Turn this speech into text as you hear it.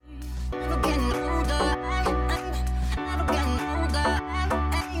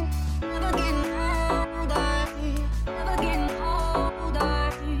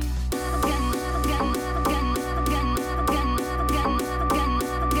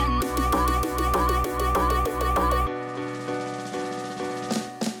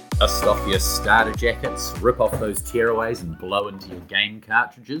Dust off your starter jackets, rip off those tearaways and blow into your game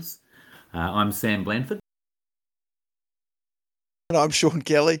cartridges. I'm Sam Blanford. And I'm Sean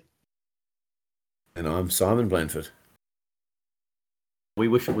Kelly. And I'm Simon Blanford. We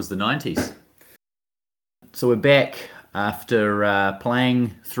wish it was the 90s. So we're back after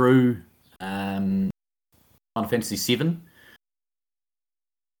playing through Final Fantasy VII.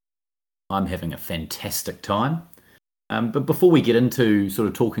 I'm having a fantastic time. But before we get into sort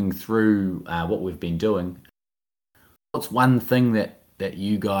of talking through what we've been doing, what's one thing that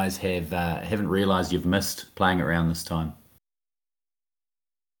you guys haven't realised you've missed playing around this time?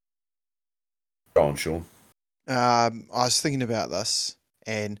 Go on, Sean. I was thinking about this,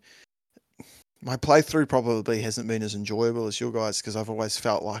 and my playthrough probably hasn't been as enjoyable as your guys because I've always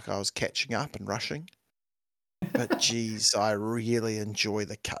felt like I was catching up and rushing. But geez, I really enjoy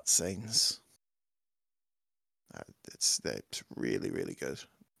the cutscenes. That's really, really good.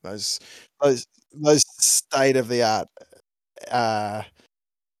 Those state of the art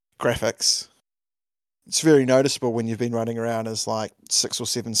graphics. It's very noticeable when you've been running around as like 6 or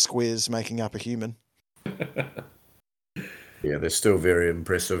 7 squares making up a human. Yeah, they're still very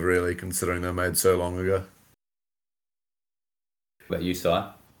impressive, really, considering they're made so long ago. What about you, Si?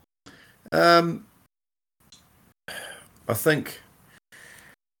 I think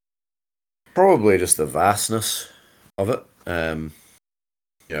probably just the vastness of it. And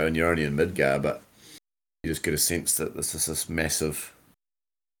you're only in Midgar, but you just get a sense that this is this massive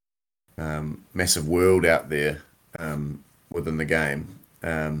world out there within the game.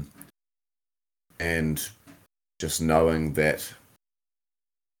 And just knowing that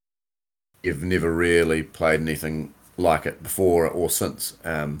you've never really played anything like it before or since.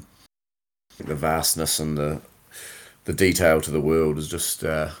 The vastness and the detail to the world is just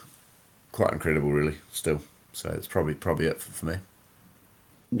quite incredible, really, still. So it's probably it for me.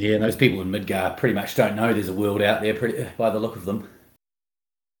 Yeah, those people in Midgar pretty much don't know there's a world out there by the look of them.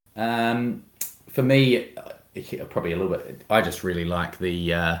 For me, probably a little bit, I just really like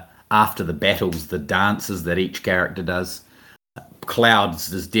the after the battles, the dances that each character does.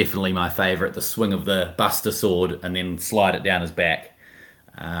 Cloud's is definitely my favourite, the swing of the Buster Sword and then slide it down his back.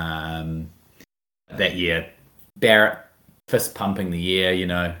 Barrett fist pumping the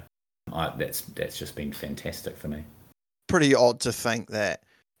air, that's just been fantastic for me. Pretty odd to think that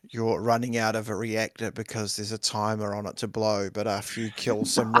you're running out of a reactor because there's a timer on it to blow, but after you kill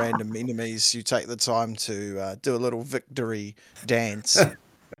some random enemies, you take the time to do a little victory dance.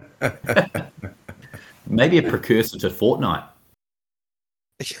 Maybe a precursor to Fortnite.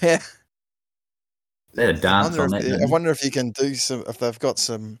 Yeah. Is that a dance on that? I wonder if you can do if they've got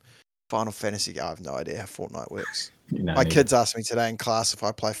some Final Fantasy. I have no idea how Fortnite works. My kids asked me today in class if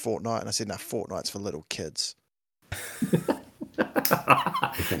I play Fortnite, and I said, no, Fortnite's for little kids.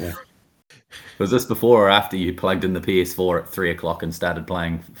 Was this before or after you plugged in the PS4 at 3 o'clock and started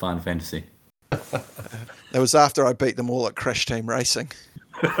playing Final Fantasy? It was after I beat them all at Crash Team Racing.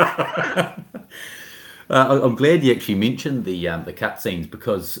 I'm glad you actually mentioned the cutscenes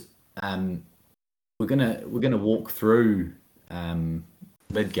because we're gonna walk through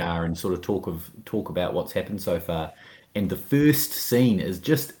Midgar and sort of talk about what's happened so far. And the first scene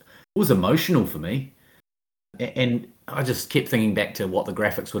was emotional for me, and I just kept thinking back to what the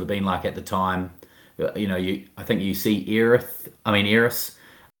graphics would have been like at the time. I think you see Aeris. If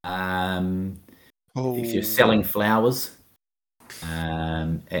you're selling flowers,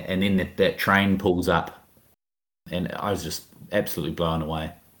 and then that train pulls up, and I was just absolutely blown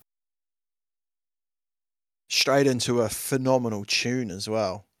away. Straight into a phenomenal tune as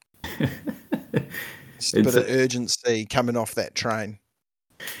well. Just a bit of urgency coming off that train.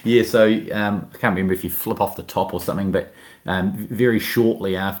 Yeah, so I can't remember if you flip off the top or something, but very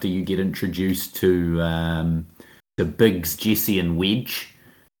shortly after you get introduced to Biggs, Jesse, and Wedge,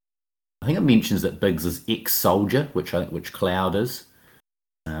 I think it mentions that Biggs is ex-soldier, which Cloud is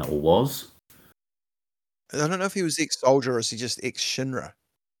or was. I don't know if he was ex-soldier or is he just ex-Shinra.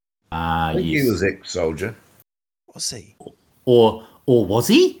 I think he was ex-soldier. Was he? Or was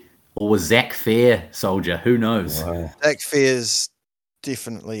he? Or was Zach Fair soldier? Who knows? Wow. Zach Fair's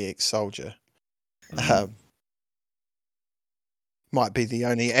definitely ex-soldier. Might be the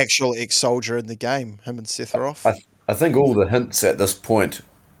only actual ex-soldier in the game. Him and Sephiroth. I think all the hints at this point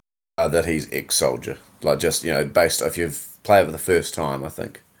are that he's ex-soldier. Like just based if you've played it for the first time, I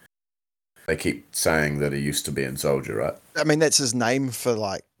think they keep saying that he used to be in soldier, right? I mean, that's his name for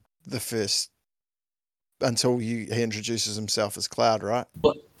like the first until he introduces himself as Cloud, right?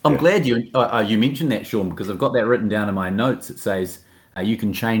 But I'm glad you mentioned that, Sean, because I've got that written down in my notes. It says you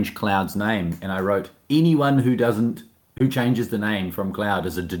can change Cloud's name, and I wrote anyone who doesn't Who changes the name from Cloud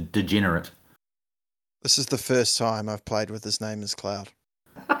as a degenerate? This is the first time I've played with his name as Cloud.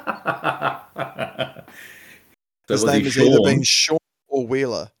 So His was name he has either been Sean? Sean or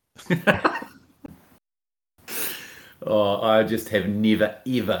Wheeler. Oh, I just have never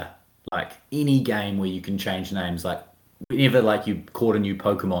ever like any game where you can change names. Like whenever like you caught a new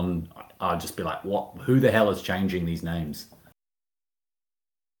Pokemon, I'd just be like, "What? Who the hell is changing these names?"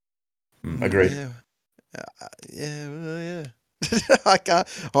 Agreed. Yeah. I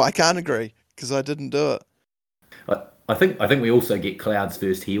can't agree because I didn't do it. I think we also get Cloud's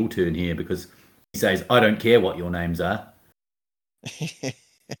first heel turn here because he says, "I don't care what your names are."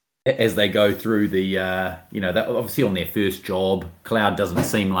 As they go through the, they're obviously on their first job. Cloud doesn't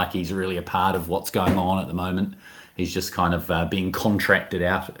seem like he's really a part of what's going on at the moment. He's just kind of being contracted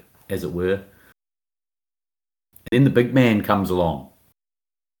out, as it were. Then the big man comes along,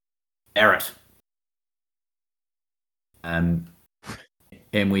 Aeris. And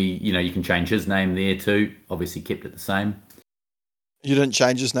you can change his name there too. Obviously kept it the same. You didn't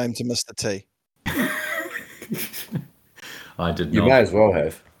change his name to Mr. T. I did not. You may as well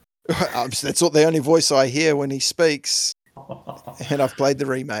have. That's what the only voice I hear when he speaks. And I've played the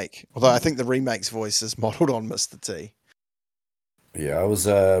remake. Although I think the remake's voice is modelled on Mr. T. Yeah, I was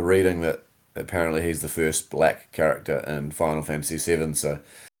reading that apparently he's the first black character in Final Fantasy VII, so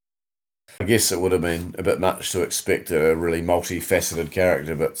I guess it would have been a bit much to expect a really multifaceted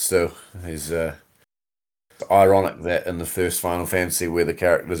character, but still, he's ironic that in the first Final Fantasy where the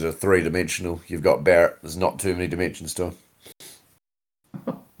characters are three-dimensional, you've got Barrett, there's not too many dimensions to him.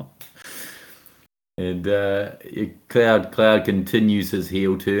 And Cloud continues his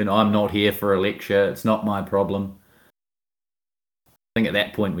heel turn. I'm not here for a lecture. It's not my problem. I think at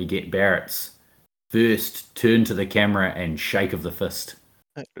that point we get Barrett's first turn to the camera and shake of the fist.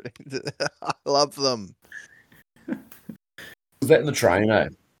 I love them. Was that in the train, eh?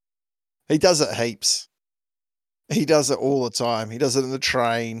 He does it heaps. He does it all the time. He does it in the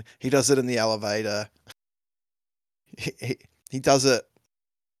train. He does it in the elevator. He does it,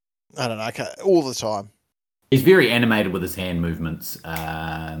 I don't know, all the time. He's very animated with his hand movements.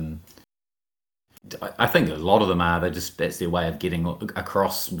 I think a lot of them are. That's their way of getting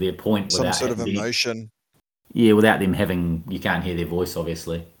across their point. Some sort of emotion. Yeah, without them having, you can't hear their voice,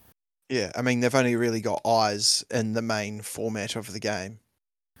 obviously. Yeah, I mean, they've only really got eyes in the main format of the game.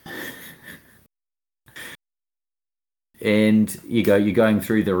 And you're going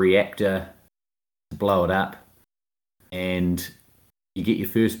through the reactor to blow it up, and you get your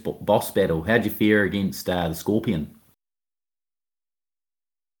first boss battle. How'd you fare against the Scorpion?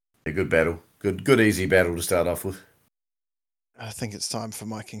 A good battle. Good easy battle to start off with. I think it's time for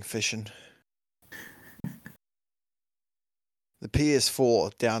my confession. The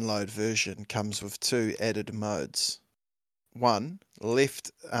PS4 download version comes with 2 added modes. One,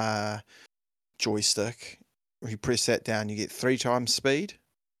 left joystick. If you press that down, you get 3 times speed.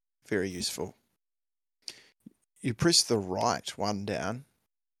 Very useful. You press the right one down,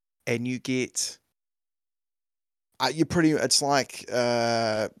 and you get. It's like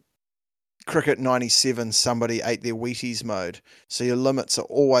Cricket 97. Somebody ate their Wheaties mode. So your limits are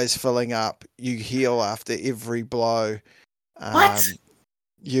always filling up. You heal after every blow. What?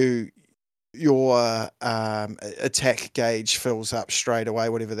 Your attack gauge fills up straight away,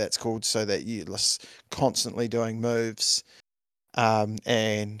 whatever that's called, so that you're constantly doing moves.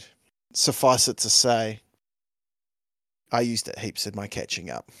 And suffice it to say, I used it heaps in my catching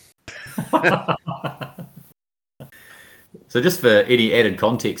up. So just for any added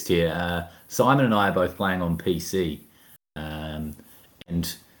context here, Simon and I are both playing on PC. And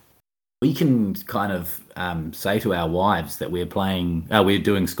we can kind of say to our wives that we're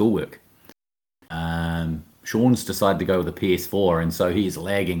doing schoolwork. Sean's decided to go with a PS4, and so he's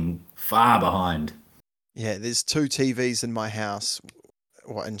lagging far behind. Yeah, there's 2 TVs in my house,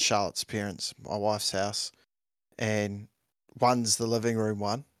 in Charlotte's parents, my wife's house, and one's the living room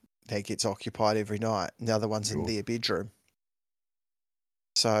one that gets occupied every night, and the other one's in their bedroom.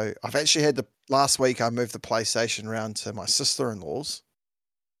 So I've actually last week I moved the PlayStation around to my sister-in-law's.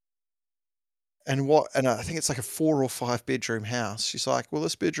 And I think it's like a 4 or 5 bedroom house. She's like, "Will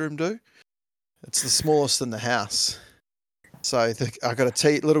this bedroom do?" It's the smallest in the house. So I got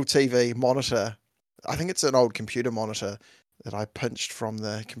a little TV monitor. I think it's an old computer monitor that I pinched from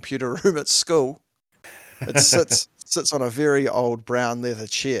the computer room at school. It sits on a very old brown leather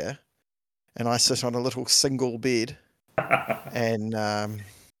chair, and I sit on a little single bed. And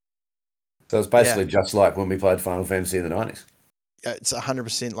so it's basically just like when we played Final Fantasy in the 90s. It's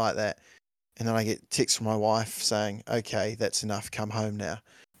 100% like that. And then I get text from my wife saying, "Okay, that's enough. Come home now."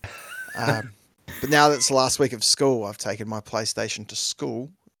 But now that's the last week of school, I've taken my PlayStation to school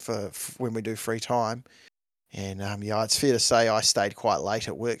for when we do free time. And yeah, it's fair to say I stayed quite late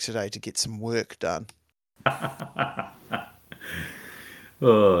at work today to get some work done.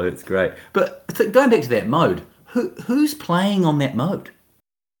 Oh, it's great. But going back to that mode, who's playing on that mode?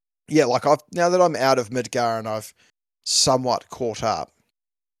 Yeah, like now that I'm out of Midgar and I've somewhat caught up,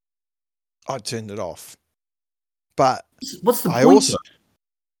 I turned it off. But What's the I point? also,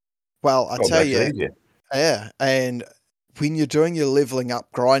 well, I tell you, easier. yeah, and when you're doing your leveling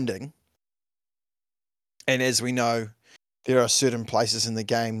up grinding, and as we know, there are certain places in the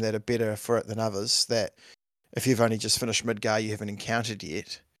game that are better for it than others, that if you've only just finished Midgar you haven't encountered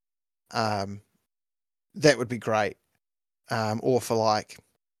yet, that would be great. Or for like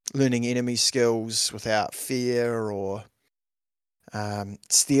learning enemy skills without fear, or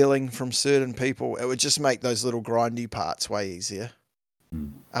stealing from certain people. It would just make those little grindy parts way easier.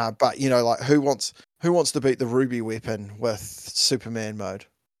 But you know, like who wants to beat the ruby weapon with Superman mode?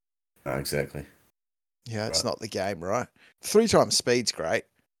 Oh, exactly. Yeah, it's Right. not the game, right? 3 times speed's great.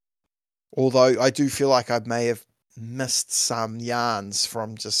 Although I do feel like I may have missed some yarns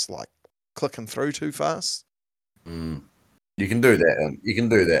from just like clicking through too fast. You can do that, and you can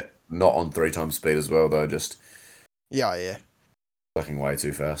do that not on 3 times speed as well, though. Just Yeah. clicking way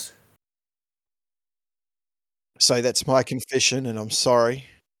too fast. So that's my confession, and I'm sorry.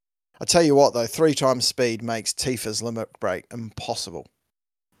 I tell you what, though, 3 times speed makes Tifa's limit break impossible.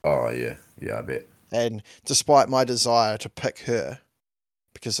 Oh yeah, I bet. And despite my desire to pick her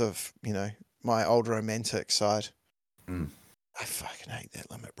because of, you know, my old romantic side, I fucking hate that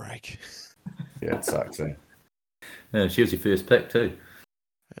limit break. Yeah, it sucks. Eh? Yeah, she was your first pick too.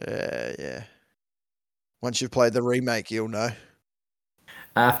 Yeah. Once you've played the remake, you'll know.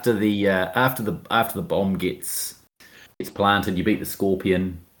 After the bomb gets planted, you beat the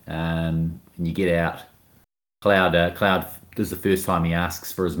Scorpion, and you get out. Cloud this is the first time he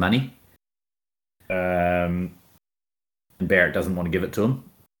asks for his money. And Barrett doesn't want to give it to him.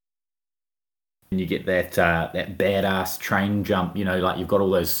 And you get that badass train jump, you know, like you've got all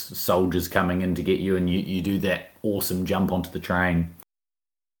those soldiers coming in to get you, and you do that awesome jump onto the train.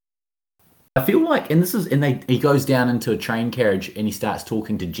 I feel like, he goes down into a train carriage and he starts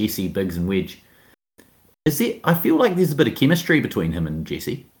talking to Jesse, Biggs, and Wedge. I feel like there's a bit of chemistry between him and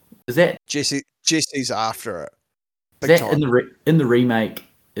Jesse. Is that Jesse's after it? Big time. In the remake?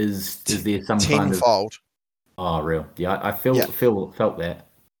 Is there some kind of tenfold? Oh, real? Yeah, I felt that.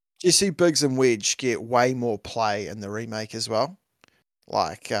 Jesse, Biggs, and Wedge get way more play in the remake as well.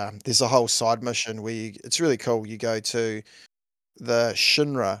 Like, there's a whole side mission where it's really cool. You go to the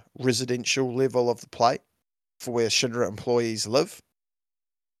Shinra residential level of the plate for where Shinra employees live.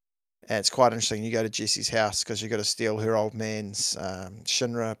 And it's quite interesting. You go to Jesse's house because you got to steal her old man's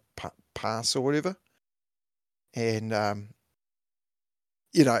Shinra pass or whatever. And,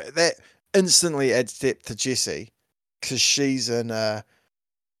 you know, that instantly adds depth to Jesse because she's in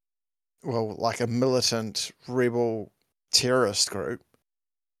like a militant rebel terrorist group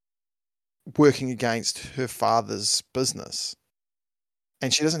working against her father's business.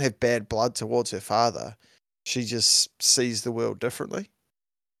 And she doesn't have bad blood towards her father. She just sees the world differently.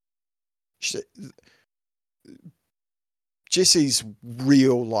 Jesse's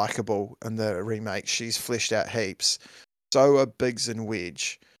real likable in the remake. She's fleshed out heaps. So are Biggs and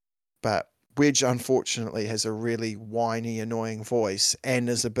Wedge. But Wedge, unfortunately, has a really whiny, annoying voice and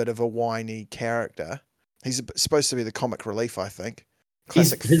is a bit of a whiny character. He's supposed to be the comic relief, I think.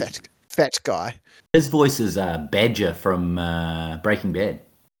 Classic fat guy. His voice is Badger from Breaking Bad.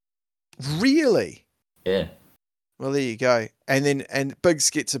 Really? Yeah. Well, there you go. And Biggs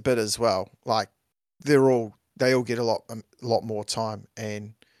gets a bit as well. Like they all get a lot more time,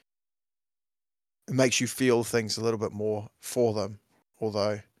 and it makes you feel things a little bit more for them.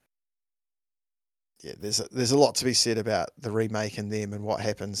 Although, yeah, there's a lot to be said about the remake and them and what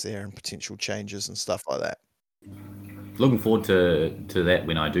happens there and potential changes and stuff like that. Looking forward to that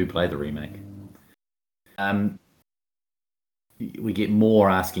when I do play the remake. We get more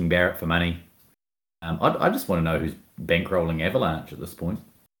asking Barrett for money. I just want to know who's bankrolling Avalanche at this point.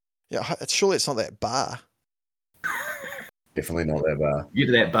 Yeah, surely it's not that bar. Definitely not that bar. Get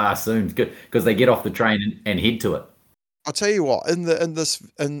to that bar soon, because they get off the train and head to it. I'll tell you what. In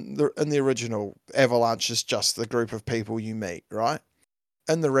the original, Avalanche is just the group of people you meet, right?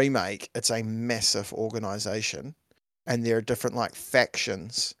 In the remake, it's a massive organization, and there are different like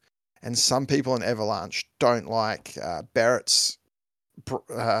factions. And some people in Avalanche don't like Barrett's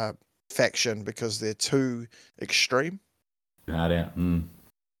faction because they're too extreme. Hard out.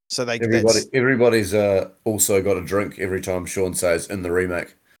 So everybody's also got a drink every time Sean says in the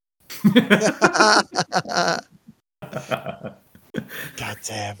remake. God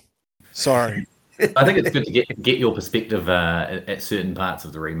damn. Sorry. I think it's good to get your perspective at certain parts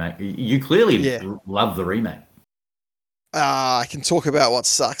of the remake. You clearly love the remake. I can talk about what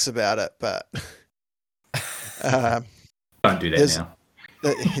sucks about it, but don't do that now.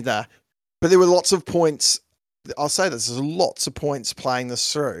 Nah. But there were lots of points. I'll say this: there's lots of points playing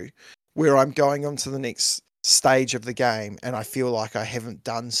this through where I'm going on to the next stage of the game, and I feel like I haven't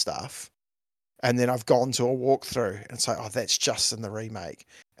done stuff, and then I've gone to a walkthrough, and say, "Oh, that's just in the remake,"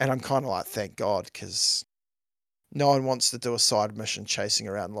 and I'm kind of like, "Thank God," because no one wants to do a side mission chasing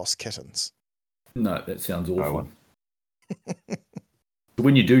around lost kittens. No, that sounds awful.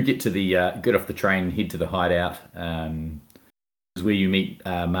 When you do get to the get off the train, head to the hideout, is where you meet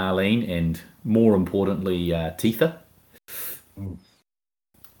Marlene and, more importantly, Tifa.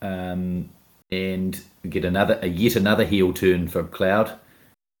 And get yet another heel turn for Cloud.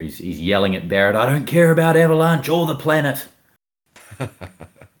 He's yelling at Barrett, "I don't care about Avalanche or the planet."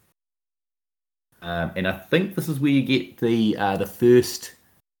 And I think this is where you get the first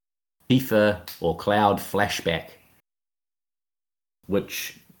Tifa or Cloud flashback,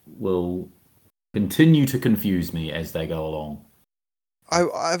 which will continue to confuse me as they go along.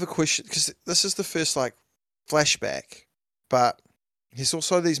 I have a question, because this is the first flashback, but there's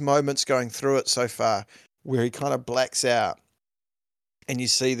also these moments going through it so far where he kind of blacks out and you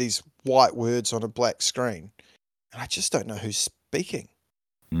see these white words on a black screen, and I just don't know who's speaking.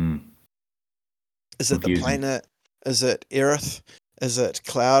 Is it the planet? Is it Aerith? Is it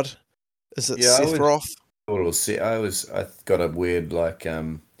Cloud? Is it Sephiroth? I got a weird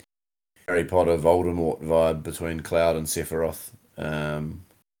Harry Potter Voldemort vibe between Cloud and Sephiroth.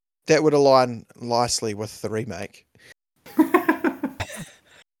 That would align nicely with the remake.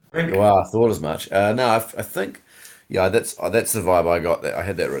 Well, I thought as much. No, I think, that's the vibe I got. That I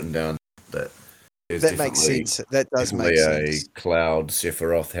had that written down. That makes sense. That does make sense. A Cloud,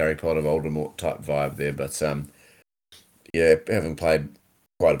 Sephiroth, Harry Potter, Voldemort type vibe there. But having played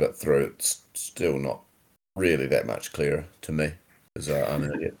quite a bit through, it's still not really that much clearer to me, because I'm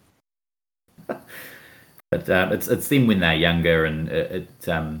an idiot. But it's them when they're younger, and it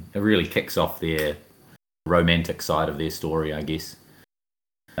really kicks off their romantic side of their story, I guess.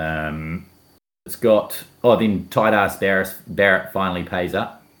 It's got then tight ass Barrett finally pays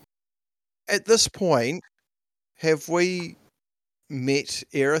up. At this point, have we met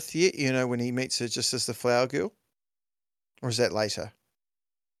Aerith yet? You know, when he meets her just as the flower girl, or is that later?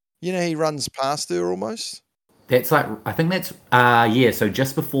 You know, he runs past her almost. That's I think that's so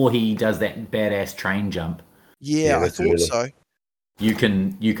just before he does that badass train jump. Yeah, I thought so. You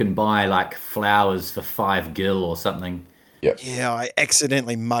can buy flowers for 5 gil or something. Yep. Yeah, I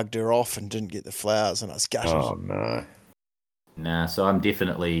accidentally mugged her off and didn't get the flowers, and I was gutted. Oh no. Nah, so I'm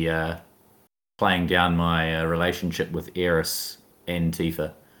definitely playing down my relationship with Aeris and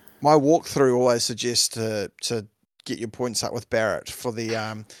Tifa. My walkthrough always suggests to get your points up with Barrett for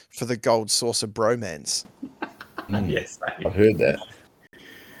the gold source of bromance. Yes, I've heard that.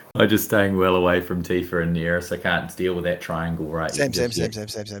 I'm just staying well away from Tifa and Aeris. I can't deal with that triangle right Same.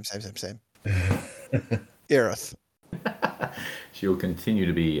 Aerith. She'll continue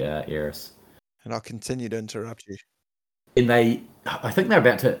to be Aeris. And I'll continue to interrupt you. And I think they're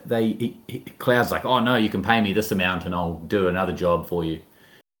about to, Cloud's like, "Oh no, you can pay me this amount and I'll do another job for you."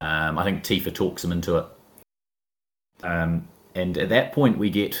 I think Tifa talks him into it. And at that point we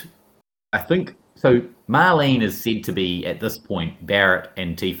get, I think, so Marlene is said to be, at this point, Barrett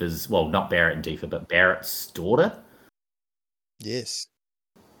and Tifa's, well, not Barrett and Tifa, but Barrett's daughter. Yes.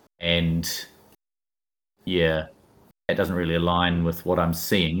 And yeah, that doesn't really align with what I'm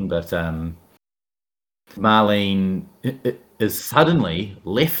seeing, but Marlene is suddenly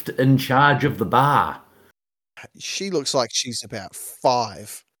left in charge of the bar. She looks like she's about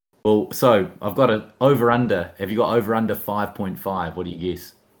 5. Well, so I've got an over-under. Have you got over-under 5.5? What do you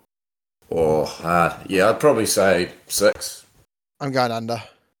guess? Oh, I'd probably say 6. I'm going under.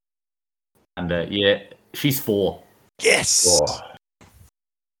 Under, yeah. She's 4. Yes! Oh.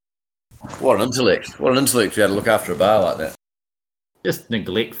 What an intellect. What an intellect to be able to look after a bar like that. Just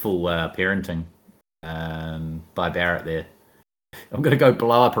neglectful parenting by Barrett there. I'm going to go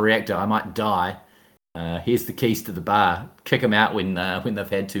blow up a reactor. I might die. Here's the keys to the bar. Kick them out when they've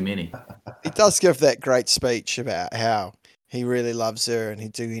had too many. He does give that great speech about how he really loves her and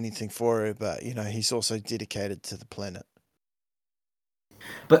he'd do anything for her, but, you know, he's also dedicated to the planet.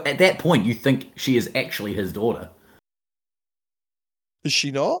 But at that point, you think she is actually his daughter. Is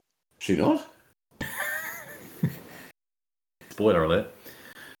she not? She not? Spoiler alert.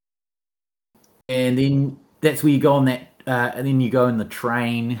 And then that's where you go on that, and then you go in the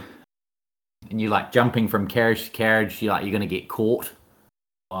train. you're like jumping from carriage to carriage. You're going to get caught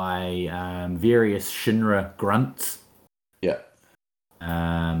by various Shinra grunts. Yeah.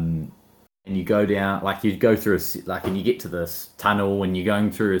 And you go down, like you go through and you get to this tunnel, and you're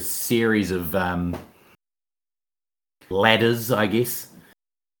going through a series of ladders, I guess.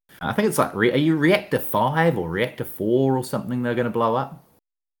 I think it's like, are you reactor 5 or reactor 4 or something they're going to blow up?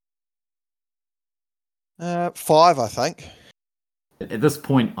 5, I think. At this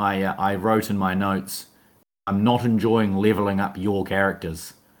point, I wrote in my notes, I'm not enjoying leveling up your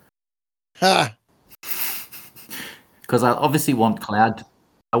characters. Ha! Because I obviously want Cloud.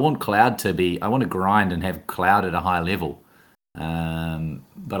 I want to grind and have Cloud at a high level.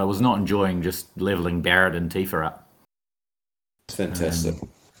 But I was not enjoying just leveling Barrett and Tifa up. It's fantastic.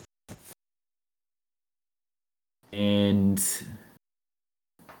 And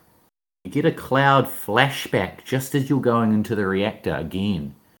you get a Cloud flashback just as you're going into the reactor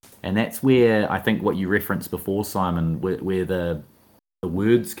again. And that's where I think what you referenced before, Simon, where the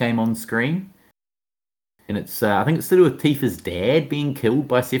words came on screen. And it's I think it's to do with Tifa's dad being killed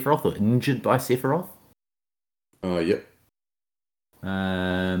by Sephiroth or injured by Sephiroth. Oh, yep.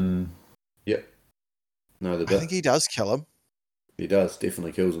 Yep. No, I think he does kill him. He does,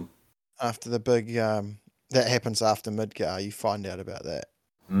 definitely kills him. After the big, that happens after Midgar, you find out about that.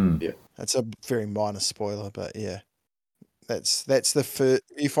 Yeah. That's a very minor spoiler, but yeah. That's the first,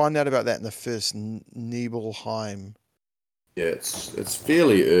 you find out about that in the first Nibelheim. Yeah, it's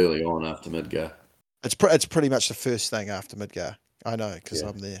fairly early on after Midgar. It's pretty much the first thing after Midgar. I know, because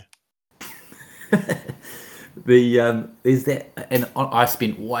I'm there. There's that, and I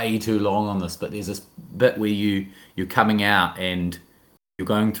spent way too long on this, but there's this bit where you're coming out and you're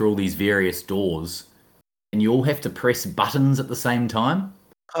going through all these various doors, and you all have to press buttons at the same time.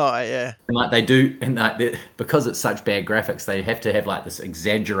 Oh yeah, and like they do, and like because it's such bad graphics, they have to have like this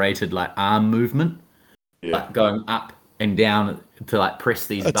exaggerated like arm movement, like going up and down to like press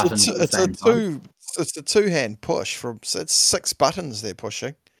these buttons at the same time. It's a 2-hand push it's 6 buttons they're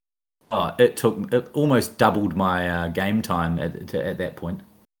pushing. Oh, it almost doubled my game time at that point.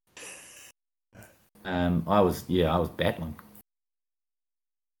 I was battling.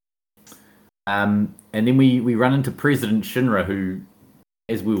 And then we run into President Shinra, who,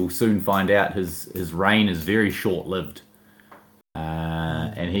 as we will soon find out, his reign is very short-lived.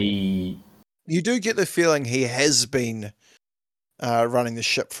 And you do get the feeling he has been running the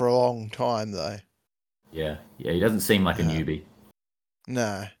ship for a long time, though. Yeah, he doesn't seem like a newbie.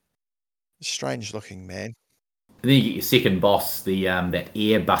 No. Strange looking man. And then you get your second boss, the that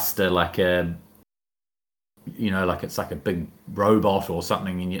airbuster, like like it's like a big robot or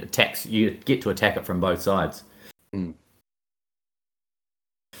something, and you get to attack it from both sides. Mm.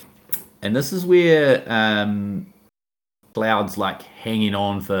 And this is where Cloud's like hanging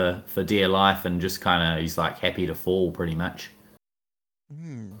on for dear life, and just kind of he's like happy to fall, pretty much.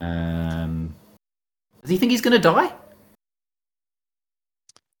 Does he think he's going to die?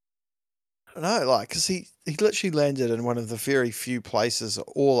 I don't know, like, because he literally landed in one of the very few places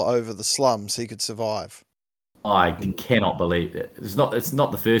all over the slums he could survive. I cannot believe it. It's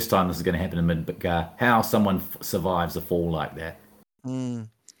not the first time this is going to happen in Midgar. How someone survives a fall like that?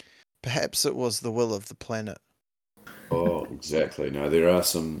 Perhaps it was the will of the planet. Oh, exactly. No, there are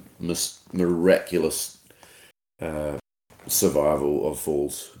some miraculous survival of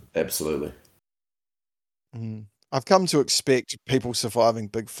falls. Absolutely. I've come to expect people surviving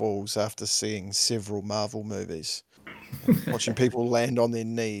big falls after seeing several Marvel movies. Watching people land on their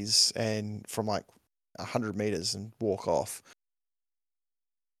knees and from like 100 meters and walk off.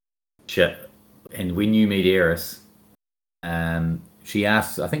 Shit. And when you meet Aeris, I think she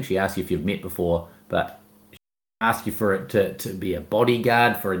asked you if you've met before, but she asked you for it to be a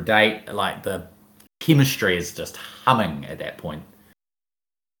bodyguard for a date. Like the chemistry is just humming at that point.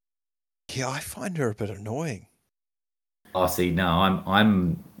 Yeah, I find her a bit annoying. Oh, see, no,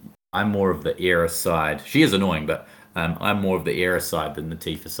 I'm more of the Aeris side. She is annoying, but I'm more of the Aeris side than the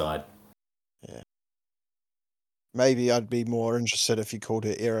Tifa side. Yeah. Maybe I'd be more interested if you called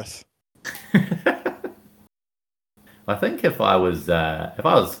her Aerith. I think if I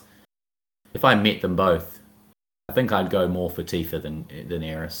met them both, I think I'd go more for Tifa than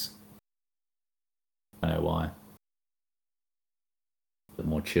Aeris. I don't know why. A bit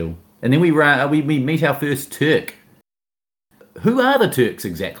more chill. And then we meet our first Turk. Who are the Turks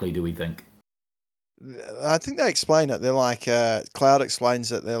exactly, do we think? I think they explain it. They're like Cloud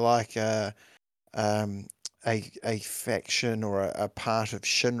explains it. They're like a faction or a part of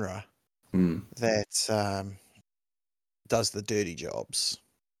Shinra that does the dirty jobs.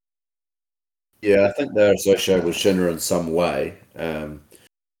 Yeah, I think they're associated with Shinra in some way.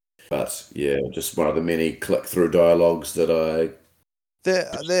 But yeah, just one of the many click-through dialogues that I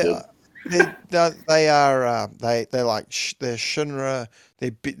They're they're Shinra.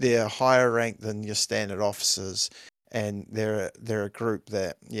 They're higher ranked than your standard officers, and they're a group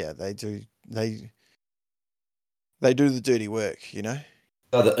that they do the dirty work, you know.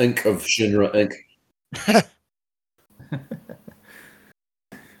 are the ink of Shinra Inc.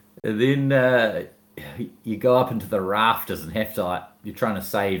 And then you go up into the rafters and have to you're trying to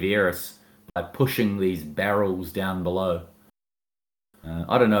save Aeris by pushing these barrels down below.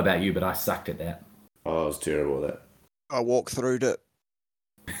 I don't know about you, but I sucked at that. Oh, I was terrible at I walk through it.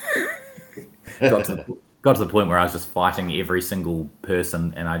 got to the point where I was just fighting every single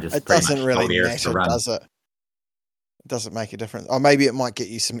person, and I just It pretty doesn't much really told Aeris to matter, run. does it? It doesn't make a difference. Or maybe it might get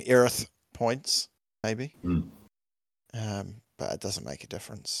you some Aerith points, maybe. But it doesn't make a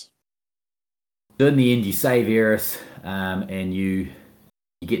difference. So in the end, you save Aeris, and you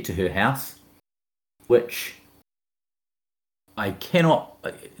get to her house, which I cannot.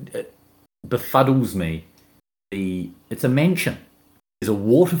 It befuddles me. It's a mansion. There's a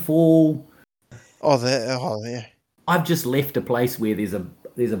waterfall. Oh, yeah. I've just left a place where there's a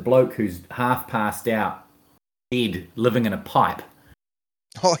bloke who's half passed out, dead, living in a pipe.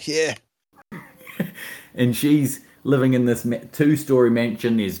 Oh, yeah. And she's living in this 2-story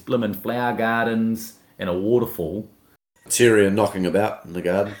mansion. There's blimmin' flower gardens and a waterfall. Tyrion knocking about in the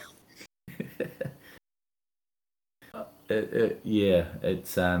garden. Yeah, it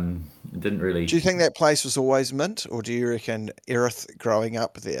didn't really. Do you think that place was always mint, or do you reckon Aerith growing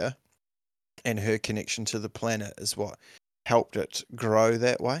up there and her connection to the planet is what helped it grow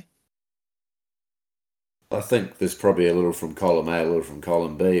that way? I think there's probably a little from column A, a little from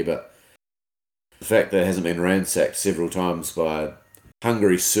column B, but the fact that it hasn't been ransacked several times by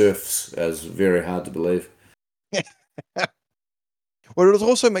hungry serfs is very hard to believe. Well, it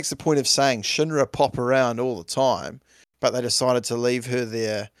also makes the point of saying Shinra pop around all the time, but they decided to leave her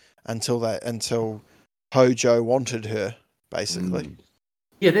there until Hojo wanted her, basically.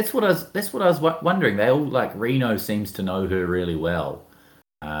 Yeah, that's what I was wondering. They all Reno seems to know her really well,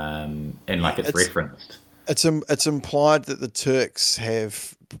 and it's referenced. It's implied that the Turks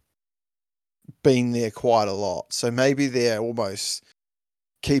have been there quite a lot, so maybe they're almost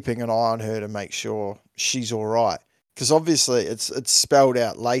keeping an eye on her to make sure she's all right. Because obviously it's spelled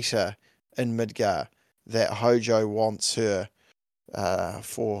out later in Midgar that Hojo wants her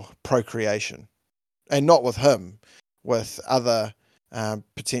for procreation, and not with him, with other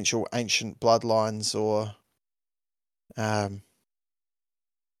potential ancient bloodlines, or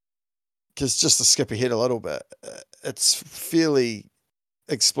because just to skip ahead a little bit, it's fairly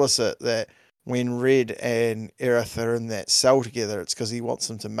explicit that when Red and Aerith are in that cell together, it's because he wants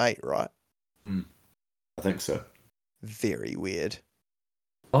them to mate, right? I think so. Very weird.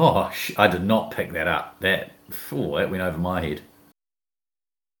 Oh, I did not pick that up. That went over my head.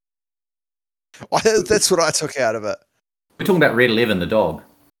 That's what I took out of it. We're talking about Red 11, the dog.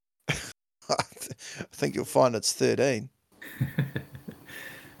 I think you'll find it's 13.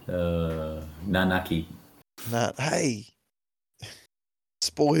 Nanaki. Nah, hey,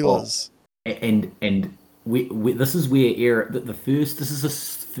 spoilers. Oh, and we this is where this is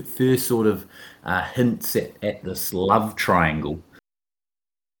the first sort of hints at this love triangle,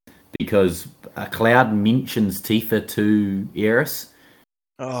 because Cloud mentions Tifa to Aeris.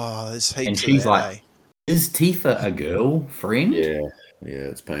 Oh, there's heaps and of she's that, like, "Is Tifa a girlfriend?" Yeah,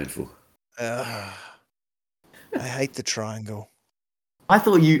 it's painful. I hate the triangle. I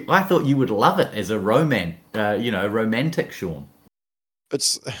thought you would love it as a romantic, Sean.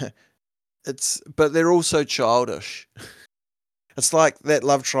 But they're also childish. It's like that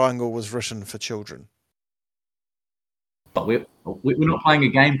love triangle was written for children. But we're not playing a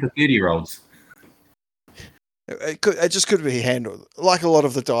game for 30-year-olds. It just could be handled like a lot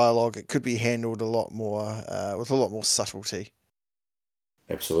of the dialogue. It could be handled a lot more with a lot more subtlety.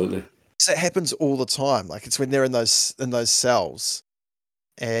 Absolutely. So it happens all the time. Like it's when they're in those cells,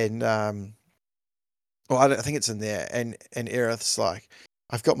 and I think it's in there. And Aerith's like,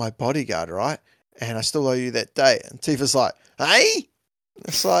 "I've got my bodyguard, right? And I still owe you that date." And Tifa's like, "Hey,"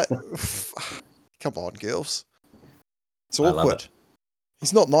 it's like, come on, girls. It's awkward.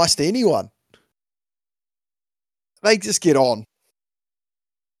 He's not nice to anyone. They just get on.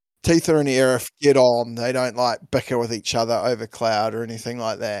 Tifa and Aerith get on. They don't bicker with each other over Cloud or anything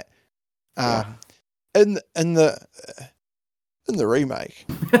like that. In the remake,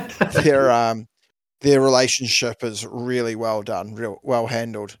 their relationship is really well done, real well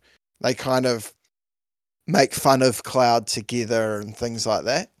handled. They kind of make fun of Cloud together and things like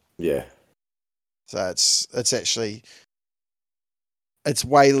that. Yeah. So it's actually it's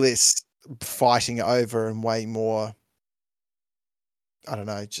way less fighting over and way more, I don't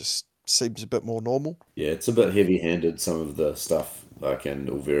know, just seems a bit more normal. Yeah, it's a bit heavy-handed, some of the stuff, like, and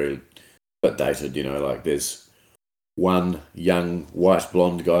all very bit dated, like there's one young white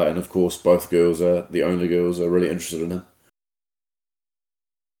blonde guy, and of course the only girls are really interested in him.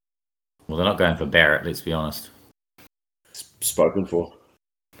 Well, they're not going for Barrett, let's be honest. Spoken for.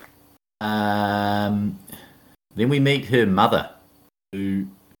 Then we meet her mother, who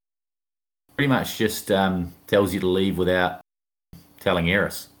pretty much just tells you to leave without telling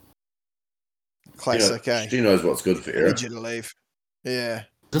Aeris. Classic, eh? She knows what's good for Need Aeris. you to leave. Yeah. Is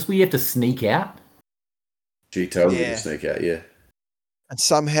this where you have to sneak out? She tells you to sneak out, yeah. And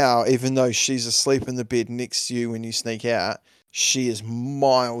somehow, even though she's asleep in the bed next to you when you sneak out, she is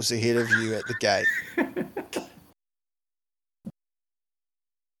miles ahead of you at the gate.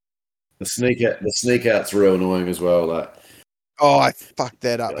 The sneak out's real annoying as well. Like, oh, I fucked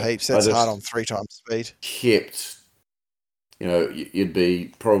that up heaps. That's just hard on 3 times speed. Kept, you'd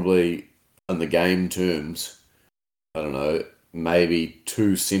be probably in the game terms, I don't know, maybe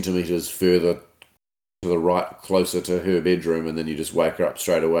 2 centimeters further to the right, closer to her bedroom, and then you just wake her up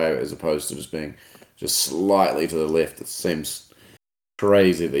straight away, as opposed to just being just slightly to the left. It seems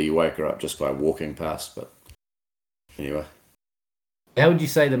crazy that you wake her up just by walking past, but anyway. How would you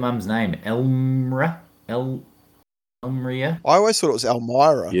say the mum's name? Elmria? Elmria? I always thought it was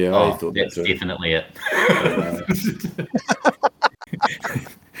Elmira. Yeah, I thought that's that too. definitely it.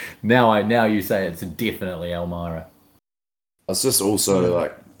 Now you say it's definitely Elmira. It's just also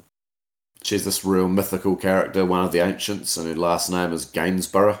like, she's this real mythical character, one of the ancients, and her last name is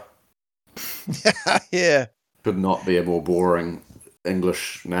Gainsborough. Yeah. Could not be a more boring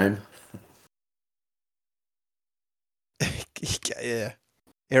English name. Yeah.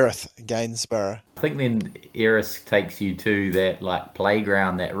 Aerith Gainsborough. I think then Aeris takes you to that like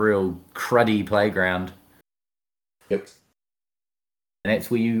playground, that real cruddy playground. Yep. And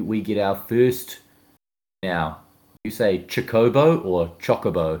that's where we get our first. Now, you say Chocobo or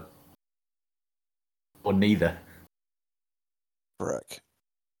Chocobo? Or neither? Frick.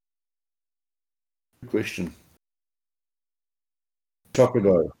 Good question.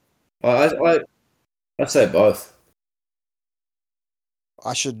 Chocobo. I say both.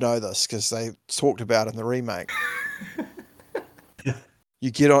 I should know this because they talked about it in the remake.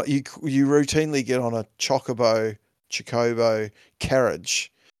 You routinely get on a chocobo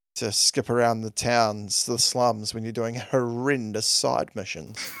carriage to skip around the towns, the slums, when you're doing horrendous side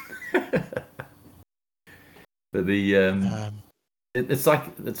missions. But it's like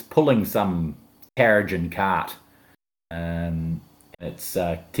it's pulling some carriage and cart. It's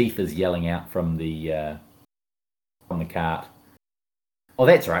Tifa's yelling out from the cart. Oh,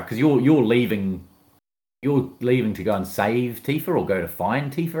 that's right, because you're leaving. You're leaving to go and save Tifa or go to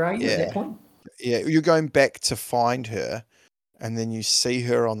find Tifa, at that point? Yeah, you're going back to find her, and then you see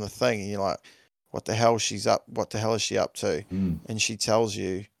her on the thing, and you're like, what the hell is she up to? And she tells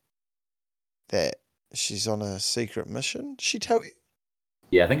you that she's on a secret mission. Did she tell you?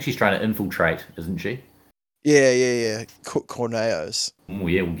 Yeah, I think she's trying to infiltrate, isn't she? Yeah. Corneo's. Oh,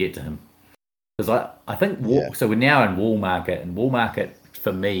 yeah, we'll get to him. Because I think... So we're now in Wall Market, and Wall Market,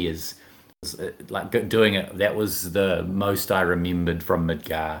 for me, is like doing it. That was the most I remembered from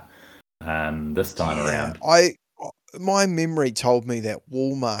Midgar this time around. My memory told me that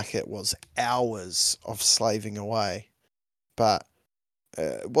Wall Market was hours of slaving away, but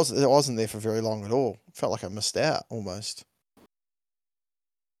it wasn't there for very long at all. Felt like I missed out almost.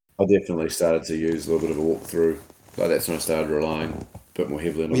 I definitely started to use a little bit of a walkthrough. Like, that's when I started relying a bit more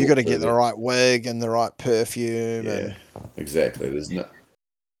heavily on you got to get the right wig and the right perfume. Yeah, exactly. There's not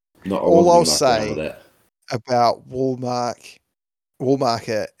all I'll say about Wall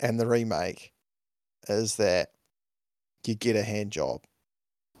Market and the remake is that you get a hand job.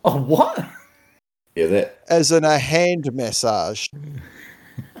 Oh, what? Yeah, that. As in a hand massage.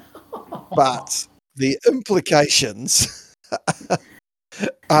 But the implications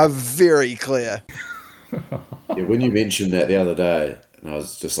are very clear. Yeah, when you mentioned that the other day, and I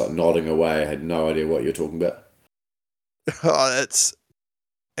was just like nodding away, I had no idea what you're talking about. Oh, it's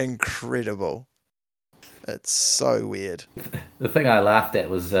incredible. It's so weird. The thing I laughed at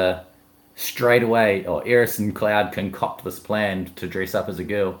was straight away, Aeris and Cloud concoct this plan to dress up as a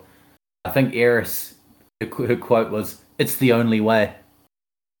girl. I think Aeris, her quote was, "It's the only way."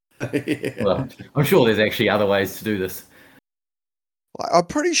 Yeah. Well, I'm sure there's actually other ways to do this. I'm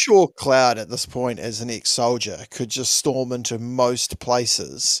pretty sure Cloud at this point, as an ex-soldier, could just storm into most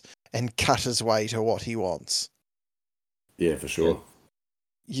places and cut his way to what he wants. Yeah, for sure.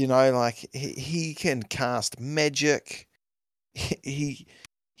 You know, like he can cast magic. he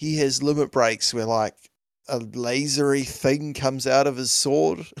he has limit breaks where like a lasery thing comes out of his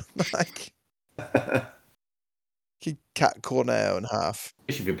sword, like he cut Corneo in half.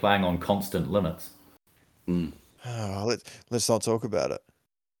 Especially if you're playing on constant limits. Oh, let's not talk about it.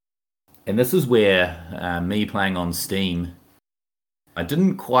 And this is where me playing on Steam, I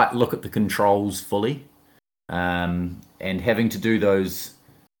didn't quite look at the controls fully, and having to do those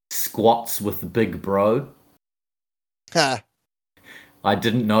squats with the big bro. Ha! I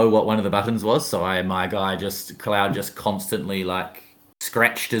didn't know what one of the buttons was, so Cloud just constantly like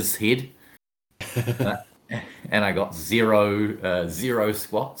scratched his head, and I got zero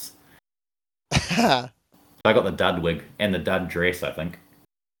squats. I got the dud wig and the dud dress, I think.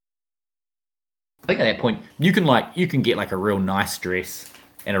 I think at that point you can get like a real nice dress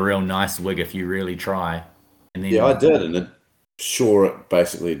and a real nice wig if you really try. And then I did, and it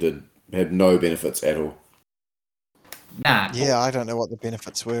basically had no benefits at all. Nah. Yeah, I don't know what the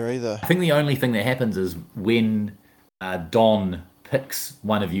benefits were either. I think the only thing that happens is when Don picks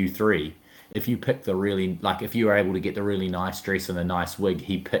one of you three. If you pick if you were able to get the really nice dress and the nice wig,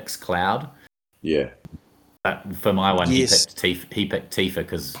 he picks Cloud. Yeah. But for my one, Yes. he picked Tifa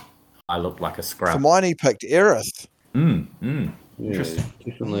because I looked like a scrub. For mine, he picked Aerith. Yeah, Interesting.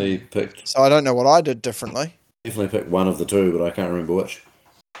 definitely picked. So I don't know what I did differently. Definitely picked one of the two, but I can't remember which.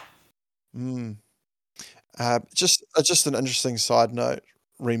 Just an interesting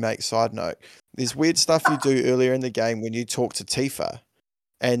remake side note. There's weird stuff you do earlier in the game when you talk to Tifa,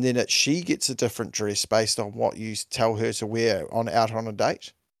 and then she gets a different dress based on what you tell her to wear out on a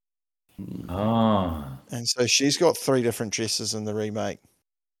date. Oh. And so she's got 3 different dresses in the remake.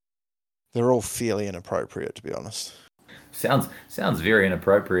 They're all fairly inappropriate, to be honest. Sounds very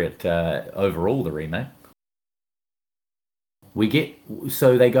inappropriate overall, the remake.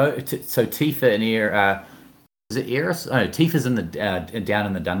 So Tifa and Aeris, is it Aeris? Oh, Tifa's down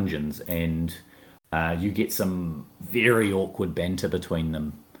in the dungeons, and you get some very awkward banter between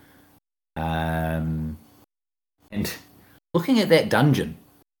them. And looking at that dungeon,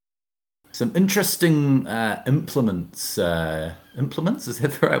 some interesting implements. Implements, is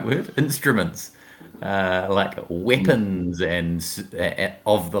that the right word? Instruments, like weapons and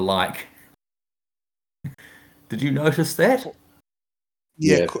of the like. Did you notice that?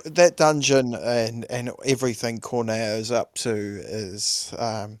 Yeah, that dungeon and everything Corneo is up to is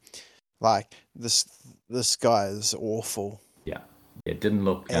like this guy is awful. Yeah, it didn't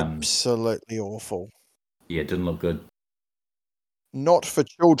look absolutely awful. Yeah, it didn't look good. Not for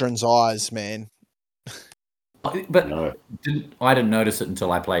children's eyes, man. But No. I didn't notice it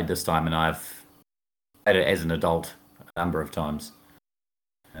until I played this time, and I've played it as an adult a number of times.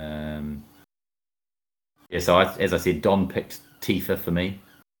 Yeah, so as I said, Don picked Tifa for me.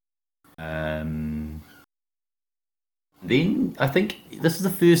 Then I think this is the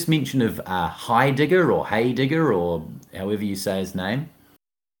first mention of Heidegger or Heidegger or however you say his name.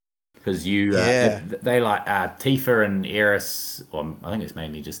 Because they like Tifa and Aeris, or I think it's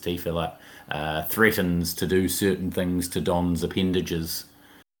mainly just Tifa, threatens to do certain things to Don's appendages.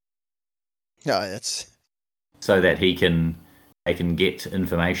 No, it's so that they can get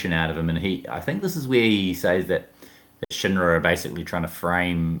information out of him, and I think this is where he says that Shinra are basically trying to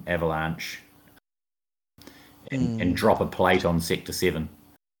frame Avalanche and drop a plate on Sector 7.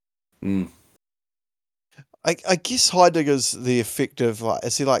 I guess Heidegger's the effective,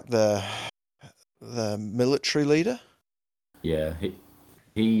 is he like the military leader? Yeah,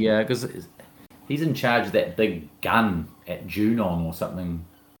 he because he's in charge of that big gun at Junon or something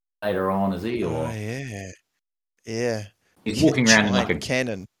later on, is he? Or yeah. He's walking around in like a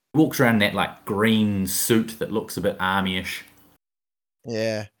cannon. He walks around in that like green suit that looks a bit army-ish.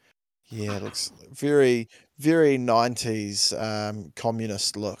 Yeah, it looks very, very 90s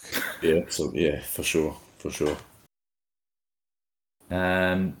communist look. Yeah, for sure.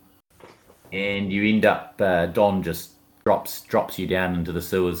 And you end up Don just drops you down into the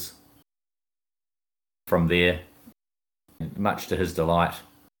sewers from there, much to his delight.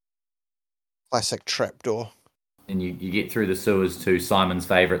 Classic trapdoor. And you get through the sewers to Simon's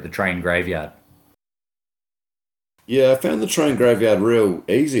favourite, the train graveyard. Yeah, I found the train graveyard real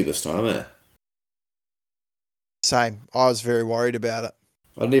easy this time, eh? Same. I was very worried about it.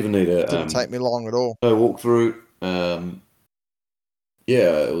 I didn't even need It didn't take me long at all. No walkthrough.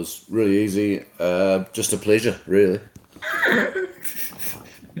 Yeah, it was really easy. Just a pleasure, really.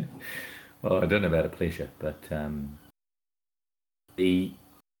 Well, I don't know about a pleasure, but and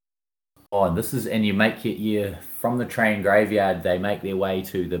you make it from the train graveyard. They make their way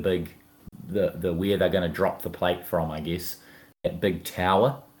to the big, the where they're going to drop the plate from, I guess, that big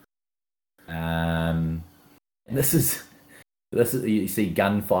tower. And this is This is, you see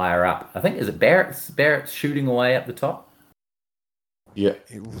gunfire up. I think, is it Barrett's shooting away up the top? Yeah.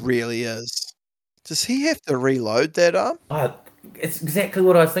 It really is. Does he have to reload that arm? Oh, it's exactly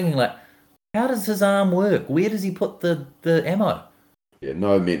what I was thinking. Like, how does his arm work? Where does he put the ammo? Yeah,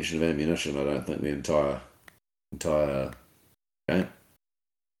 no mention of ammunition, I don't think, the entire game.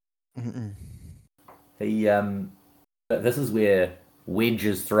 Mm-mm. He this is where Wedge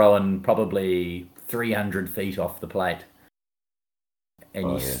is throwing probably 300 feet off the plate,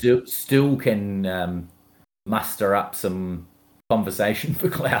 and still can muster up some conversation for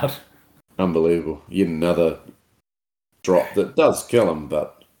Cloud. Unbelievable. Yet another drop that does kill him,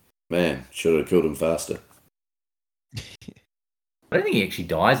 but man, should have killed him faster. I don't think he actually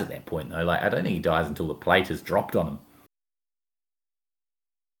dies at that point, though. Like, I don't think he dies until the plate is dropped on him.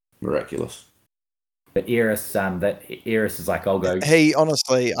 Miraculous. But Aeris is like, I'll go. He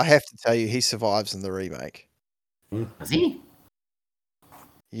honestly, I have to tell you, he survives in the remake. Does he?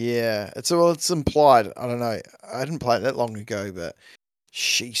 Yeah, it's implied. I don't know. I didn't play it that long ago, but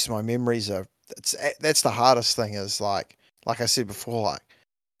sheesh, my memories are. That's the hardest thing. Is like I said before. Like,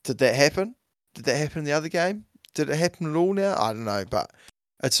 did that happen? Did that happen in the other game? Did it happen at all now? I don't know, but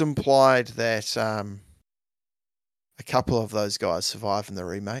it's implied that a couple of those guys survive in the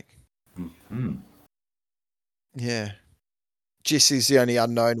remake. Mm-hmm. Yeah, Jesse's the only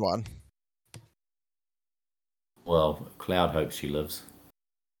unknown one. Well, Cloud hopes she lives.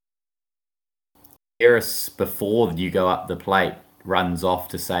 Aeris, before you go up the plate, runs off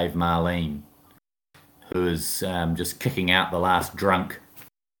to save Marlene, who is just kicking out the last drunk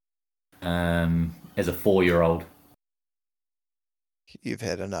as a 4-year-old. You've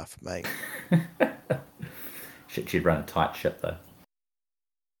had enough, mate. Shit, she'd run a tight ship, though.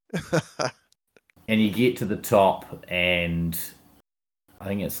 And you get to the top, and I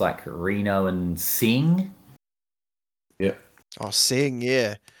think it's like Reno and Singh. Yeah. Oh, Singh,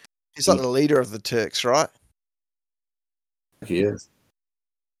 yeah. He's like the leader of the Turks, right? He is.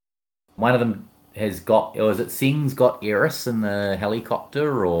 One of them has got, or is it Singh's got Aeris in the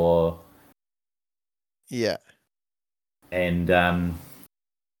helicopter, or... Yeah. And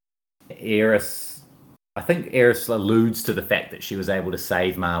Aeris, I think Aeris alludes to the fact that she was able to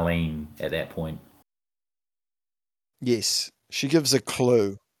save Marlene at that point. Yes. She gives a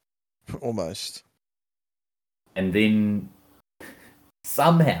clue, almost. And then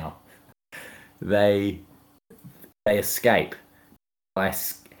somehow they escape by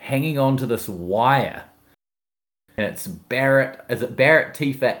hanging onto this wire. And it's Barrett,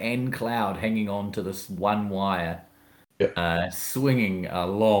 Tifa, and Cloud hanging on to this one wire, swinging a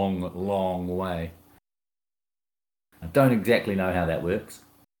long, long way. I don't exactly know how that works.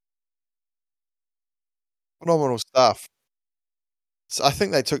 Phenomenal stuff. So I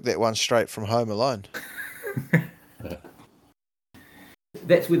think they took that one straight from Home Alone.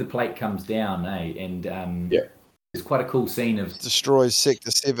 That's where the plate comes down, eh? And there's quite a cool scene of... Destroys Sector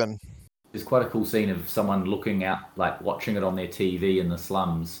 7. There's quite a cool scene of someone looking out, like watching it on their TV in the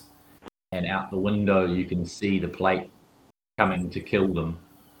slums, and out the window you can see the plate coming to kill them,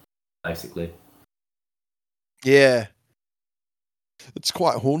 basically. Yeah. It's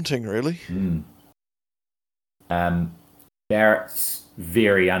quite haunting, really. Barrett's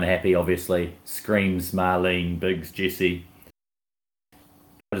very unhappy, obviously. Screams Marlene, Biggs, Jesse.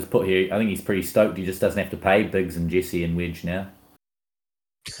 I just put here, I think he's pretty stoked he just doesn't have to pay Biggs and Jesse and Wedge now.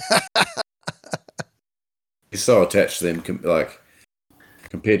 He's so attached to them, like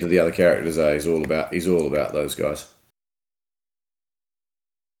compared to the other characters. He's all about those guys.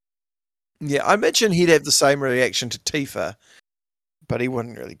 Yeah, I imagine he'd have the same reaction to Tifa, but he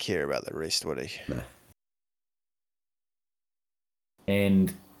wouldn't really care about the rest, would he? No.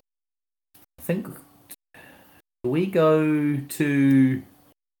 And I think, do we go to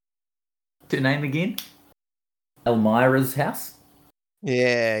name again? Elmira's house?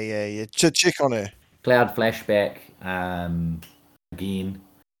 Yeah. Check on her. Cloud flashback again.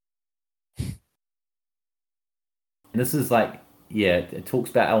 And this is like, it talks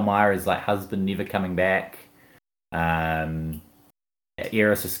about Elmira's like husband never coming back.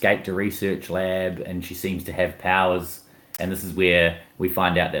 Aeris escaped a research lab and she seems to have powers. And this is where we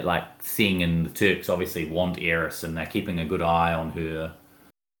find out that like Singh and the Turks obviously want Aeris and they're keeping a good eye on her,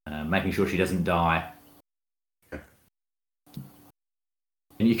 making sure she doesn't die.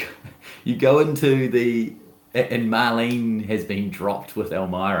 And you go into and Marlene has been dropped with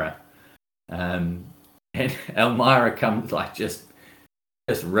Elmira, and Elmira comes like just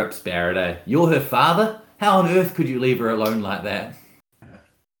rips Barrett. Eh? You're her father? How on earth could you leave her alone like that?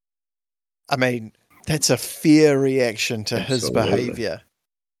 I mean, that's a fair reaction to Absolutely. his behaviour.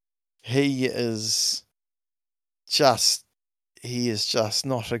 He is just he is just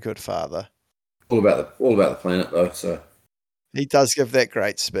not a good father. All about the planet though, so He does give that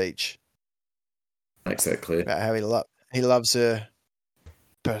great speech makes that clear. about how he loves her,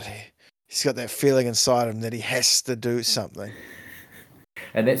 but he's got that feeling inside him that he has to do something.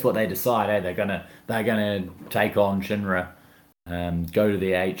 And that's what they decide. They're gonna take on Shinra, go to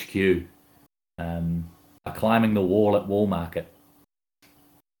their HQ, are climbing the wall at Wall Market.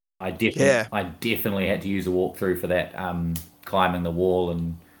 I definitely had to use a walkthrough for that. Climbing the wall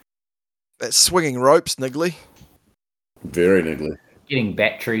and that swinging ropes, niggly. Very niggly. Getting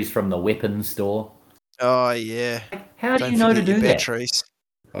batteries from the weapons store. Oh yeah. How do you know to do that? Batteries.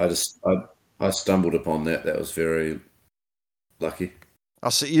 I stumbled upon that. That was very lucky. Oh,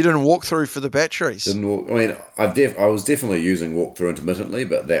 so you didn't walk through for the batteries? I mean, I was definitely using walkthrough intermittently,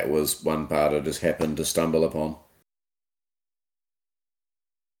 but that was one part I just happened to stumble upon.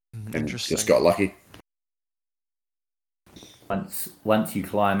 And just got lucky. Once you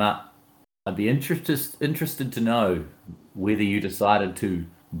climb up, I'd be interested to know whether you decided to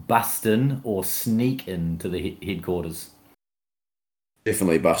bust in or sneak into the headquarters.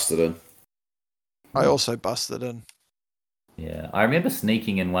 Definitely busted in. I also busted in. Yeah, I remember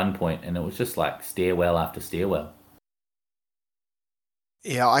sneaking in one point, and it was just like stairwell after stairwell.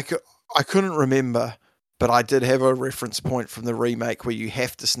 Yeah, I couldn't remember, but I did have a reference point from the remake where you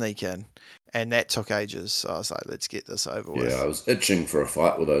have to sneak in, and that took ages. So I was like, let's get this over with. Yeah, I was itching for a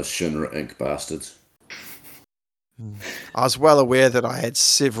fight with those Shinra Inc. bastards. I was well aware that I had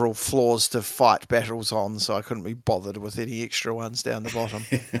several floors to fight battles on, so I couldn't be bothered with any extra ones down the bottom.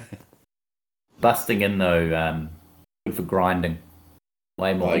 Busting in though, good for grinding.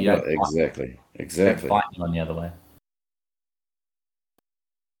 Way more. Exactly. Fighting on the other way.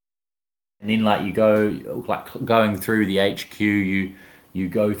 And then, like, you go, like, going through the HQ, you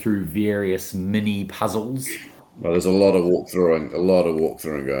go through various mini puzzles. Well, there's a lot of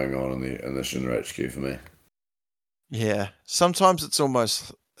walkthroughing going on in the Shinra HQ for me. Yeah, sometimes it's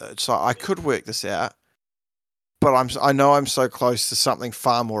like I could work this out, but I know I'm so close to something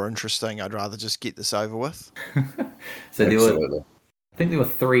far more interesting. I'd rather just get this over with. So I think there were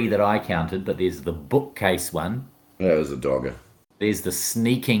 3 that I counted, but there's the bookcase one. That was a dogger. There's the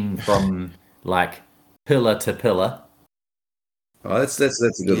sneaking from like pillar to pillar. Oh, that's a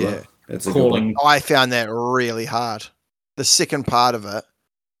good one. That's a Calling. good one. I found that really hard. The second part of it,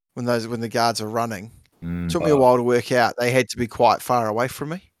 when the guards are running, took me a while to work out. They had to be quite far away from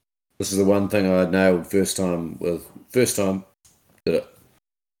me. This is the one thing I nailed first time. Did it.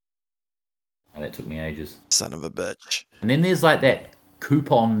 Oh, that took me ages. Son of a bitch. And then there's like that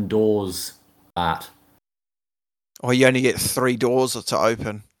coupon doors part. Oh, you only get 3 doors to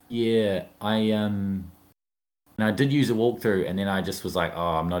open. Yeah, and I did use a walkthrough, and then I just was like,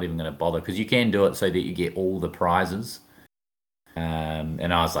 oh, I'm not even going to bother, because you can do it so that you get all the prizes.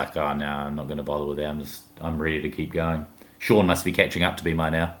 And I was like, oh no, I'm not going to bother with that. I'm ready to keep going. Sean must be catching up to me by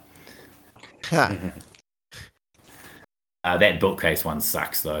now. That bookcase one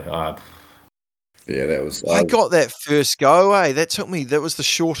sucks though. Yeah, that was. I got that first go. That was the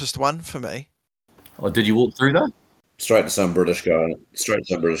shortest one for me. Oh, did you walk through that? Straight to some British guy on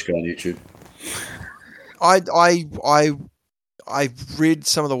YouTube. I read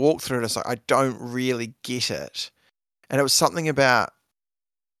some of the walkthrough and it's like I don't really get it. And it was something about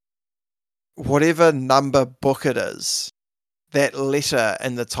whatever number book it is, that letter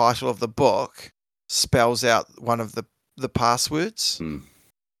in the title of the book spells out one of the passwords.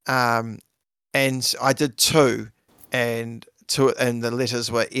 And I did 2, and the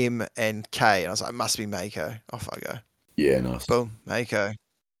letters were M and K. And I was like, it must be Mako. Off I go. Yeah, nice. Boom, Mako.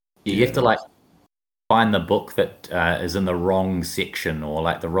 Yeah, you have to like find the book that is in the wrong section, or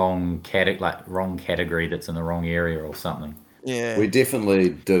like the wrong category that's in the wrong area or something. Yeah, we definitely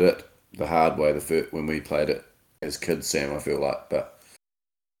did it the hard way when we played it as kids, Sam. I feel like, but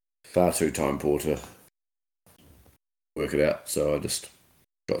far too time poor to work it out. So I just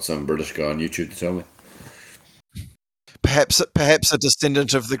got some British guy on YouTube to tell me. Perhaps a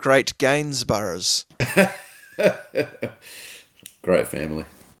descendant of the great Gainsboroughs. Great family.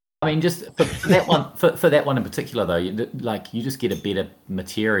 I mean, just for that one, for that one in particular, though, you just get a better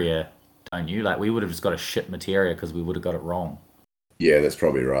materia, don't you? Like, we would have just got a shit materia because we would have got it wrong. Yeah, that's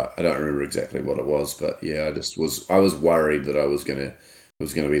probably right. I don't remember exactly what it was, but yeah, I was worried that it was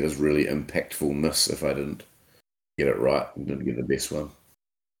gonna be this really impactful miss if I didn't get it right and didn't get the best one.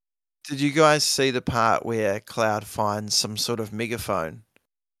 Did you guys see the part where Cloud finds some sort of megaphone,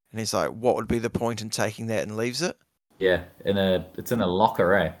 and he's like, "What would be the point in taking that?" and leaves it? Yeah, it's in a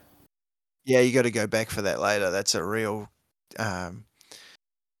locker, eh? Yeah, you got to go back for that later. That's a real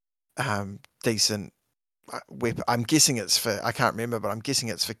decent. weapon. I'm guessing it's for. I can't remember, but I'm guessing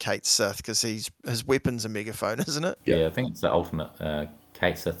it's for Kate Sith because his weapon's a megaphone, isn't it? Yeah, I think it's the ultimate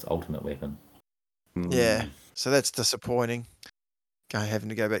Kate Sith's ultimate weapon. Yeah. So that's disappointing. Having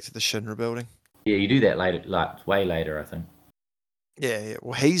to go back to the Shinra building. Yeah, you do that later, like way later, I think. Yeah.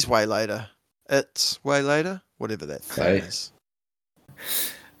 Well, he's way later. It's way later. Whatever that thing is.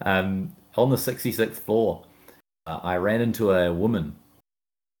 On the 66th floor, I ran into a woman.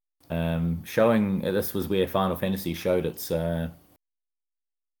 Showing this was where Final Fantasy showed its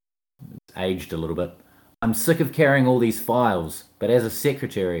aged a little bit. I'm sick of carrying all these files, but as a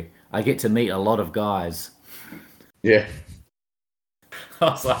secretary, I get to meet a lot of guys. Yeah. I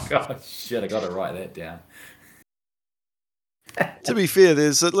was like, oh shit, I got to write that down. To be fair,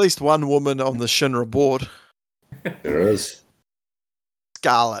 there's at least one woman on the Shinra board. There is.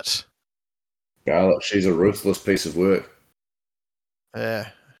 Scarlet. Scarlet, she's a ruthless piece of work.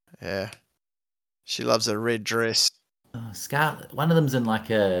 Yeah. She loves a red dress. Scarlet, one of them's in like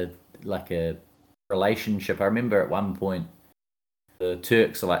a relationship. I remember at one point the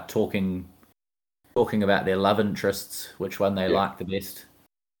Turks are like talking about their love interests, which one they like the best.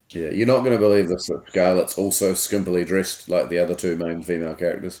 Yeah, you're not going to believe this, that Scarlet's also skimpily dressed like the other two main female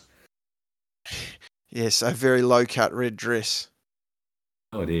characters. Yes, a very low-cut red dress.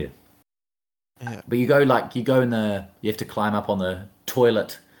 Oh dear. Yeah. But you have to climb up on the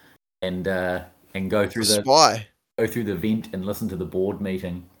toilet and go through the vent and listen to the board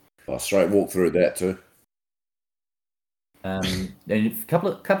meeting. I'll straight walk through that too. And a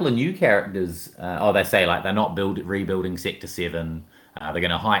couple of new characters. They say like they're not rebuilding Sector 7. They're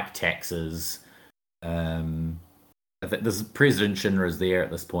going to hike taxes. I think this President Shinra is there at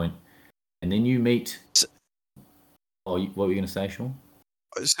this point, and then you meet. What were you going to say, Sean?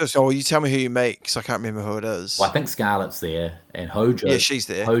 So you tell me who you meet, because I can't remember who it is. Well, I think Scarlet's there, and Hojo. Yeah, she's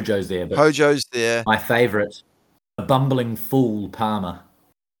there. Hojo's there. But Hojo's there. my favourite, the bumbling fool, Palmer.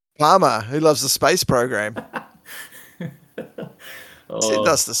 Palmer, who loves the space program. Oh. It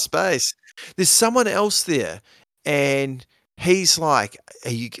does the space. There's someone else there, and he's like,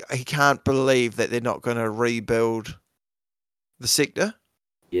 he can't believe that they're not going to rebuild the sector.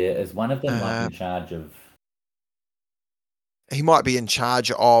 Yeah, is one of them in charge of? He might be in charge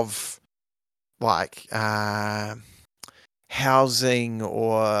of like housing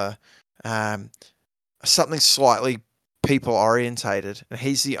or something slightly people orientated, and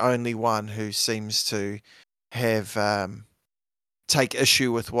he's the only one who seems to have take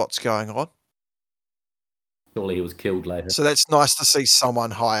issue with what's going on. Surely he was killed later. So that's nice to see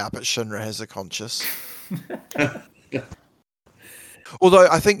someone high up at Shinra has a conscience. Although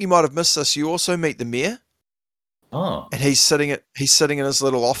I think you might have missed this. You also meet the mayor. Oh, and he's sitting in his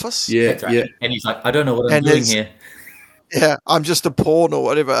little office. Yeah, right. yeah. And he's like, I don't know what I'm doing here. Yeah, I'm just a pawn or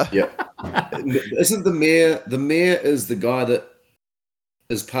whatever. Yeah. Isn't the mayor? The mayor is the guy that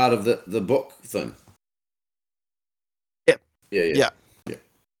is part of the book thing. Yep. Yeah.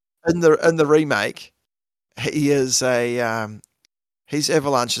 In the remake, he is he's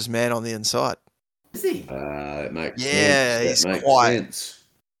Avalanche's man on the inside. Is he? It makes sense. That makes quite sense.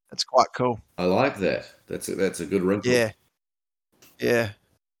 That's quite cool. I like that. That's a good wrinkle. Yeah.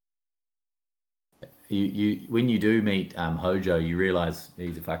 You when you do meet Hojo, you realise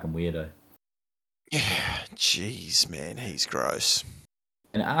he's a fucking weirdo. Yeah, jeez, man, he's gross.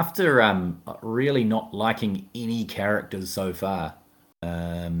 And after really not liking any characters so far,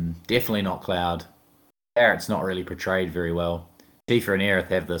 definitely not Cloud. Barrett's not really portrayed very well. Tifa and Aerith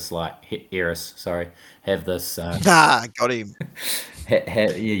have this Aeris, have this. Got him.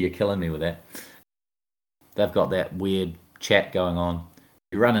 Yeah, you're killing me with that. They've got that weird chat going on.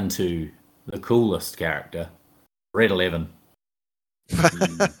 You run into the coolest character, Red 11.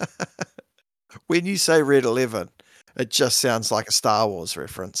 When you say Red 11, it just sounds like a Star Wars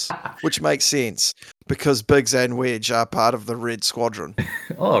reference, which makes sense because Biggs and Wedge are part of the Red Squadron.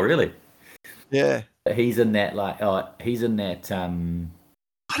 Oh, really? Yeah. He's in that I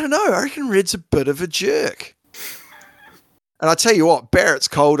don't know. I reckon Red's a bit of a jerk. And I tell you what, Barrett's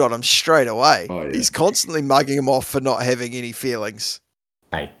cold on him straight away. Oh, yeah. He's constantly mugging him off for not having any feelings.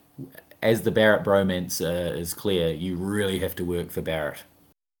 Hey, as the Barrett bromance is clear, you really have to work for Barrett.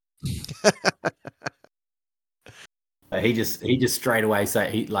 He just straight away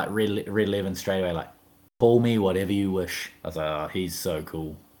Red 11 straight away call me whatever you wish. I was like, oh, he's so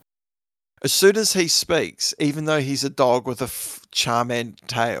cool. As soon as he speaks, even though he's a dog with a Charmander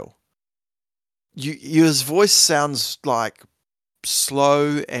tail, his voice sounds like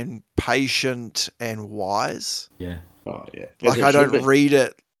slow and patient and wise. Yeah. Oh, yeah. I don't read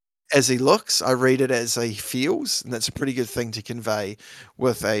it as he looks. I read it as he feels, and that's a pretty good thing to convey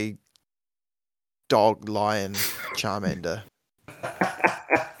with a dog, lion, Charmander.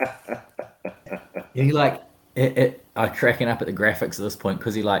 He I'm cracking up at the graphics at this point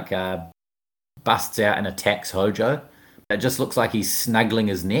because he busts out and attacks Hojo. It just looks like he's snuggling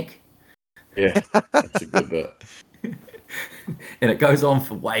his neck. Yeah, that's a good bit. And it goes on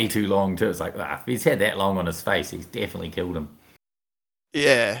for way too long too. It's like, if he's had that long on his face, he's definitely killed him.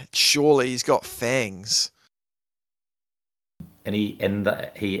 Yeah, surely he's got fangs. And he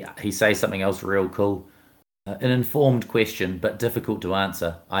says something else real cool. An informed question, but difficult to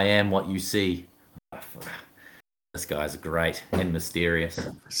answer. I am what you see. This guy's great and mysterious.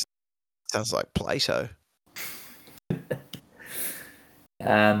 Sounds like Plato.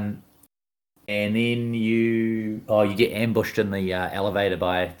 And then you get ambushed in the elevator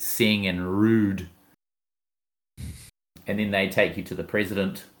by Seng and Rude. And then they take you to the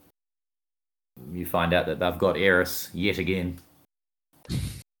president. You find out that they've got Aeris yet again.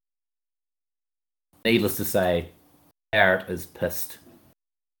 Needless to say, Barrett is pissed.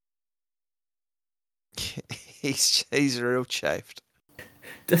 He's real chafed.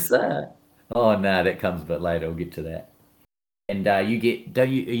 Oh no, that comes a bit later. We'll get to that. And you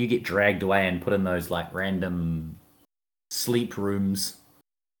get dragged away and put in those like random sleep rooms.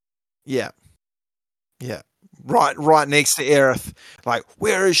 Yeah. Right next to Aerith. Like,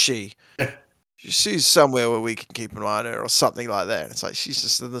 where is she? She's somewhere where we can keep an eye on her or something like that. It's like, she's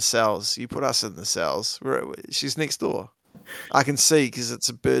just in the cells. You put us in the cells. She's next door. I can see because it's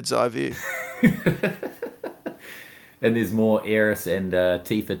a bird's eye view. And there's more Aeris and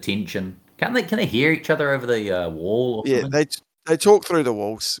Tifa tension. Can they hear each other over the wall? Or something? Yeah, they talk through the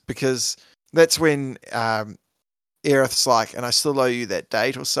walls because that's when Aerith's like, and I still owe you that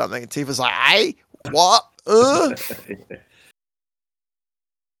date or something. And Tifa's like, hey, what?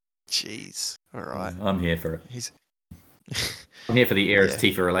 Jeez. All right. I'm here for it. I'm here for the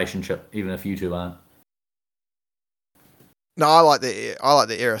Aeris-Tifa relationship, even if you two aren't. No, I like the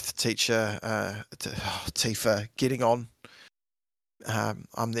Aerith teacher, Tifa getting on.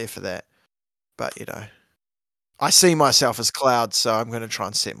 I'm there for that. But, I see myself as Cloud, so I'm going to try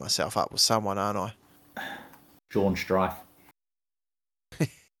and set myself up with someone, aren't I? Sean Strife.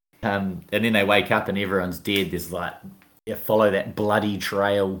 And then they wake up and everyone's dead. There's follow that bloody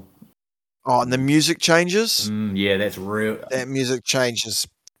trail. Oh, and the music changes? Yeah, that's real. That music changes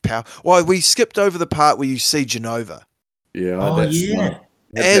power. Well, we skipped over the part where you see Genova. Yeah,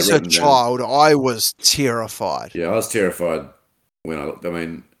 As a child, I was terrified. Yeah, I was terrified when I looked. I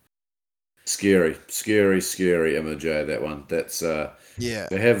mean, scary image, that one. That's to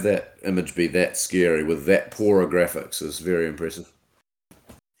have that image be that scary with that poorer graphics is very impressive.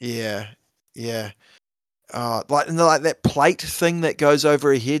 Yeah. Like that plate thing that goes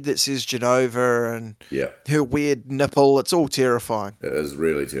over her head that says Genova and her weird nipple. It's all terrifying. It is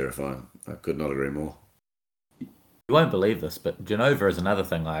really terrifying. I could not agree more. You won't believe this, but Genova is another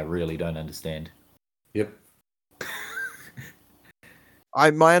thing I really don't understand. Yep.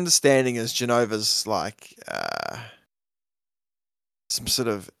 My understanding is Genova's like some sort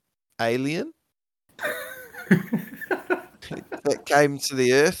of alien that came to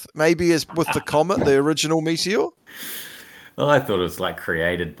the Earth. Maybe as with the comet, the original meteor. Oh, I thought it was like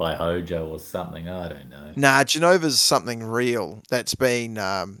created by Hojo or something. I don't know. Nah, Genova's something real that's been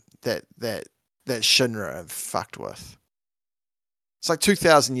that Shinra have fucked with. It's like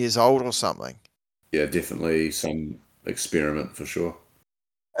 2,000 years old or something. Yeah, definitely some experiment for sure.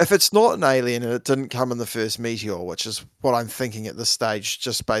 If it's not an alien and it didn't come in the first meteor, which is what I'm thinking at this stage,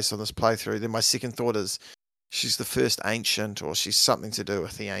 just based on this playthrough, then my second thought is she's the first ancient, or she's something to do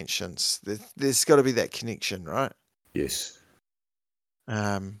with the ancients. There's got to be that connection, right? Yes. What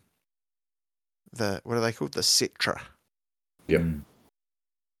are they called? The Cetra. Yep.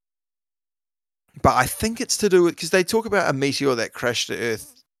 But I think it's to do with, because they talk about a meteor that crashed to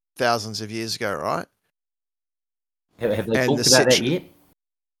Earth thousands of years ago, right? Have they talked about that yet?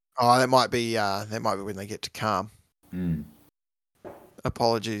 Oh, that might be when they get to Calm.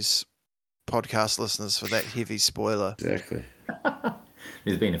 Apologies, podcast listeners, for that heavy spoiler. Exactly.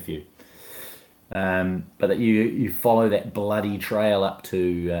 There's been a few. But that you follow that bloody trail up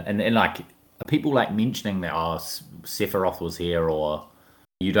to and like people like mentioning that Sephiroth was here, or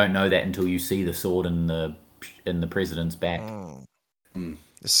you don't know that until you see the sword in the president's back.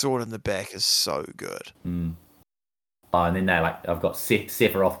 The sword in the back is so good. Oh, and then I've got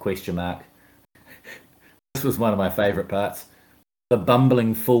Sephiroth question mark. This was one of my favourite parts. The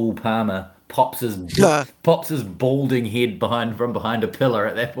bumbling fool Palmer pops his balding head from behind a pillar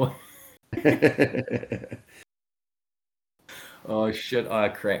at that point. Oh shit! I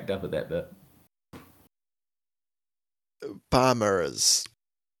cracked up at that bit. Palmer is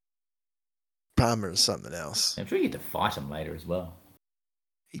Palmer is something else. I'm sure you get to fight him later as well.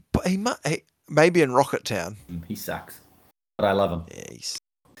 He maybe in Rocket Town. He sucks, but I love him. Yeah,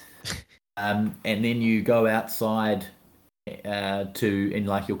 and then you go outside and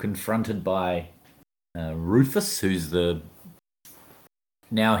like you're confronted by Rufus, who's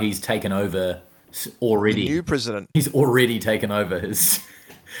now he's taken over already. The new president. He's already taken over his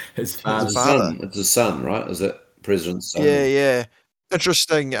father's father. It's his son, right? Is it president's son? Yeah.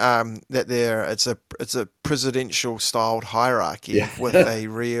 Interesting that it's a presidential styled hierarchy with a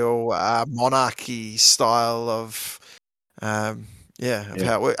real monarchy style of how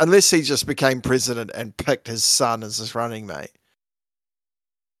it works. Unless he just became president and picked his son as his running mate.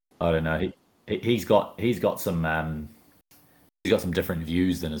 I don't know. He's got some different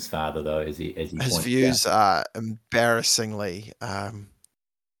views than his father, though. As he his views are embarrassingly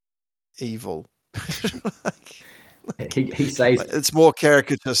evil. He says it's more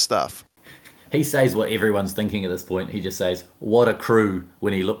caricature stuff. He says what everyone's thinking at this point. He just says, "What a crew!"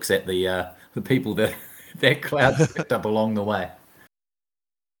 when he looks at the people that Cloud picked up along the way.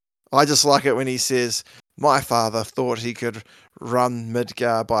 I just like it when he says, "My father thought he could run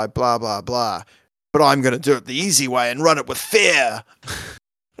Midgar by blah blah blah, but I'm going to do it the easy way and run it with fear."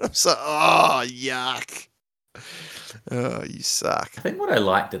 I'm so, oh yuck! Oh, you suck. I think what I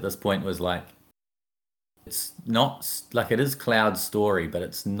liked at this point was like, it's not like it is Cloud's story, but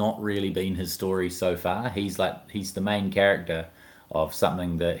it's not really been his story so far. He's the main character of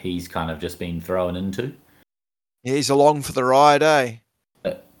something that he's kind of just been thrown into. Yeah, he's along for the ride, eh?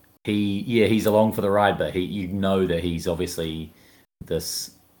 He's along for the ride, but you know that he's obviously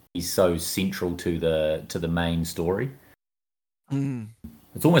he's so central to the main story. Mm.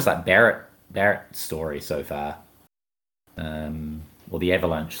 It's almost like Barrett's story so far, or the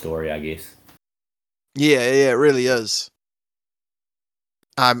Avalanche story, I guess. Yeah, it really is.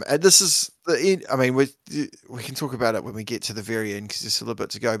 And this is the end. I mean, we can talk about it when we get to the very end because there's a little bit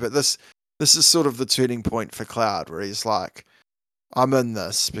to go. But this is sort of the turning point for Cloud, where he's like, "I'm in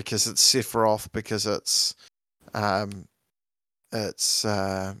this because it's Sephiroth, because it's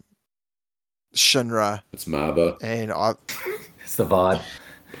Shinra, it's Marba, and it's the vibe."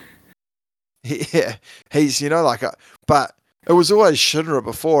 Yeah, he's but it was always Shinra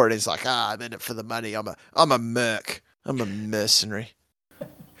before, and he's like, I'm in it for the money. I'm a merc. I'm a mercenary.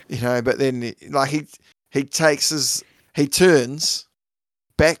 But then he turns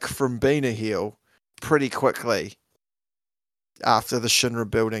back from being a heel pretty quickly after the Shinra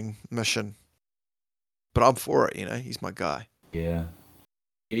building mission. But I'm for it, he's my guy. Yeah.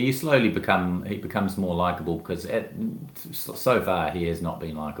 He slowly becomes more likable because so far he has not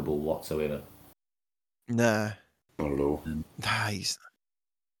been likable whatsoever. Nah. Not at all. Nah, he's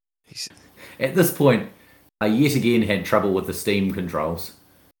at this point, I yet again had trouble with the Steam controls.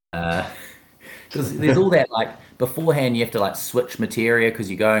 Because there's all that, like, beforehand you have to, like, switch materia because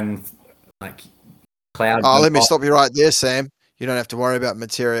you're going, like, Cloud... Oh, let me stop you right there, Sam. You don't have to worry about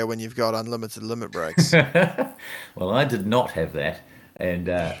materia when you've got unlimited limit breaks. Well, I did not have that. And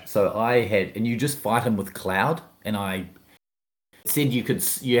so I had... And you just fight him with Cloud, and I said you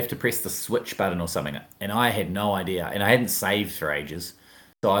have to press the switch button or something, and I had no idea, and I hadn't saved for ages.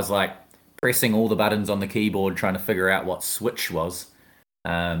 So I was, like, pressing all the buttons on the keyboard trying to figure out what switch was.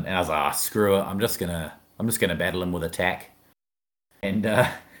 And I was like, screw it, I'm just gonna battle him with attack. And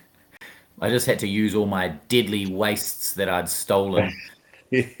I just had to use all my deadly wastes that I'd stolen.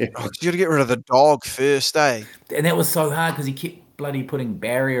 You gotta get rid of the dog first, eh? And that was so hard because he kept bloody putting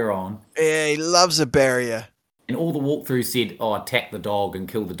barrier on. Yeah, he loves a barrier. And all the walkthroughs said, attack the dog and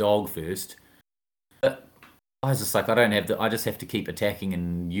kill the dog first. But I was just like, I just have to keep attacking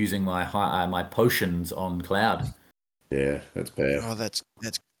and using my potions on Cloud. Yeah, that's bad. Oh, that's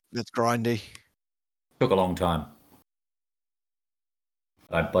grindy. Took a long time.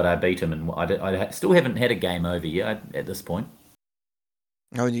 But I beat him, and I still haven't had a game over yet at this point.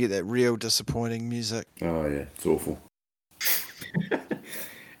 Oh, and you get that real disappointing music. Oh, yeah, it's awful.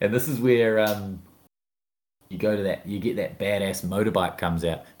 And this is where you go to you get that badass motorbike comes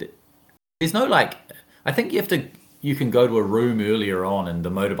out. There's no, like, I think you can go to a room earlier on and the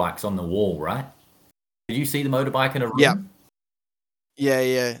motorbike's on the wall, right? Did you see the motorbike in a room?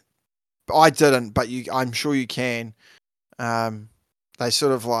 Yeah. I didn't, but I'm sure you can. They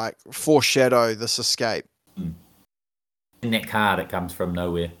sort of like foreshadow this escape. In that car that comes from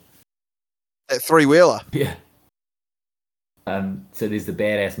nowhere. That three-wheeler. Yeah. So there's the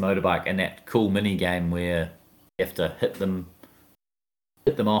badass motorbike and that cool mini game where you have to hit them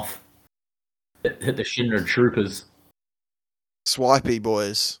off. Hit the Shinra troopers. Swipey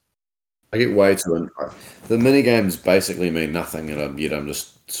boys. I get way too in. The mini games basically mean nothing, and yet I'm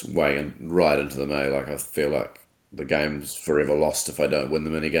just weighing right into them. Like I feel like the game's forever lost if I don't win the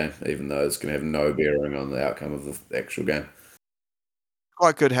mini game, even though it's going to have no bearing on the outcome of the actual game.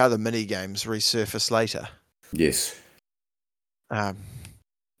 Quite good how the mini games resurface later. Yes.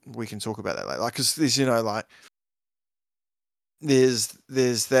 We can talk about that later. Like, because there's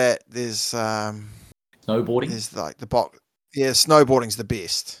there's Snowboarding. There's like the box. Yeah, snowboarding's the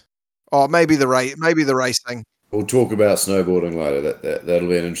best. Oh, maybe the racing. We'll talk about snowboarding later. That'll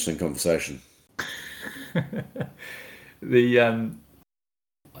be an interesting conversation. The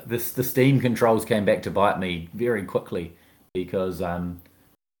Steam controls came back to bite me very quickly because one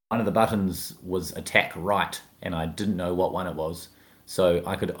of the buttons was attack right, and I didn't know what one it was, so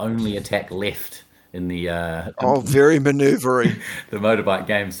I could only attack left in the very maneuvery. the motorbike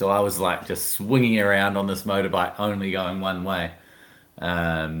game. So I was like just swinging around on this motorbike, only going one way,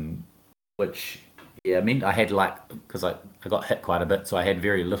 which meant I had because I got hit quite a bit, so I had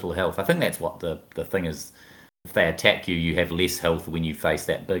very little health. I think that's what the thing is. If they attack you, you have less health when you face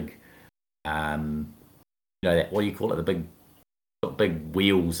that big, that what do you call it? The big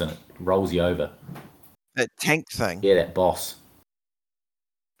wheels, and it rolls you over. That tank thing. Yeah, that boss.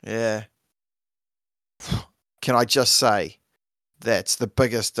 Yeah. Can I just say, that's the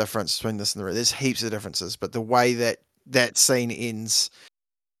biggest difference between this and the rest. There's heaps of differences, but the way that scene ends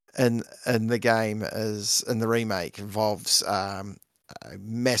in the game is in the remake involves a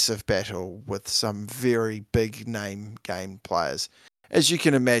massive battle with some very big name game players. As you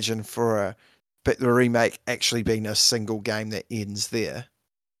can imagine, but the remake actually being a single game that ends there,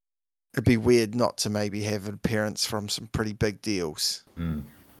 it'd be weird not to maybe have an appearance from some pretty big deals. Mm.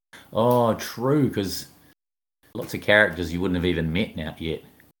 Oh, true, because lots of characters you wouldn't have even met now yet.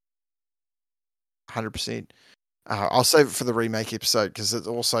 100%. I'll save it for the remake episode because it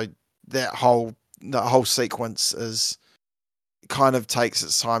also the whole sequence kind of takes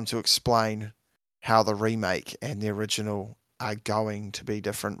its time to explain how the remake and the original are going to be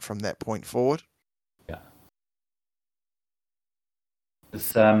different from that point forward. Yeah.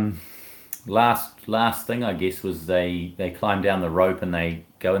 This last thing, I guess, was they climb down the rope and they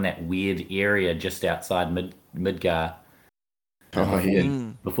go in that weird area just outside Midgar. Oh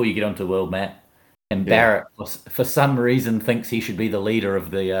yeah. Before you get onto the world map. And Barrett, for some reason, thinks he should be the leader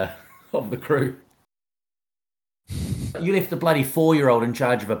of the crew. You left a bloody 4-year-old in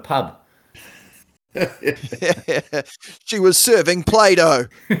charge of a pub. She was serving Play-Doh.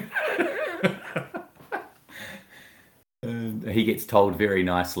 He gets told very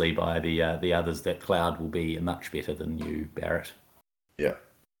nicely by the others that Cloud will be much better than you, Barrett. Yeah.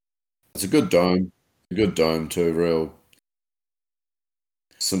 It's a good dome. A good dome too, real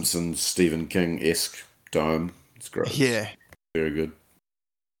Simpsons, Stephen King-esque dome. It's great. Yeah. Very good.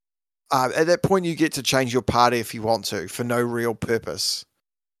 At that point, you get to change your party if you want to, for no real purpose.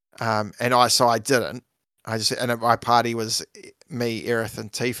 And I didn't. And my party was me, Aerith,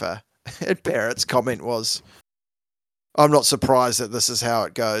 and Tifa. And Barrett's comment was, "I'm not surprised that this is how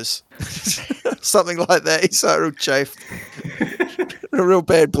it goes." Something like that. He's so real chafed. A real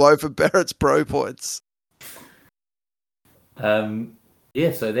bad blow for Barrett's bro points.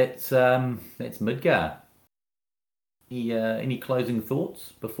 Yeah, so that's Midgar. Any closing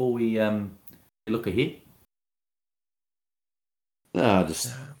thoughts before we look ahead? No,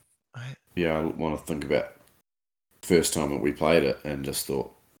 I want to think about the first time that we played it and just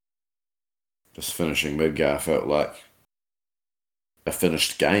thought, just finishing Midgar felt like a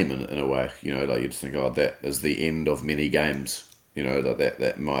finished game in a way. Like you'd think, that is the end of many games.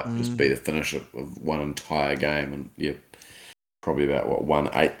 That might just be the finish of one entire game, and probably about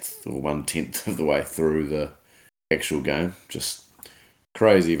 1/8 or 1/10 of the way through the actual game. Just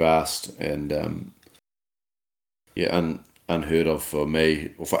crazy vast and unheard of for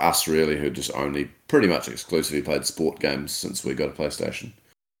me, or for us really, who just only pretty much exclusively played sport games since we got a PlayStation.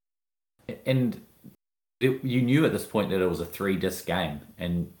 And you knew at this point that it was a 3-disc game,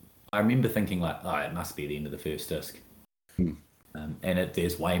 and I remember thinking it must be the end of the first disc. And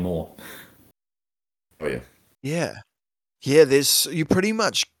there's way more. Oh yeah. You pretty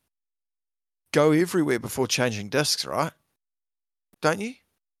much go everywhere before changing discs, right? Don't you?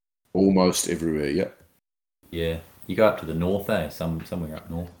 Almost everywhere. Yeah, you go up to the north, somewhere up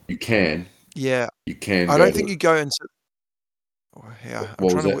north. You can. Yeah. You can. I don't think you go into. Oh, yeah.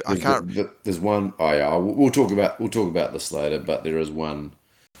 I can't. There's one. Oh yeah. We'll talk about this later. But there is one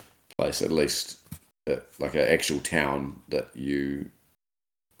place, at least, like an actual town, that you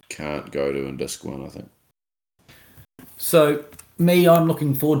can't go to in disc 1, I think. So I'm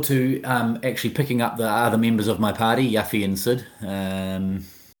looking forward to actually picking up the other members of my party, Yuffie and Sid.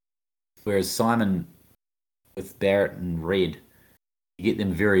 whereas Simon with Barrett and Red, you get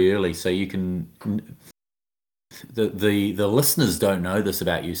them very early, so you can. The listeners don't know this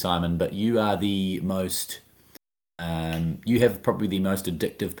about you, Simon, but you are the most. You have probably the most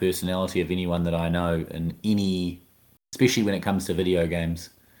addictive personality of anyone that I know in any, especially when it comes to video games.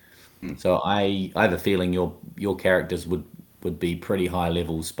 So I have a feeling your characters would be pretty high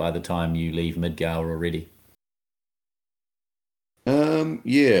levels by the time you leave Midgar already.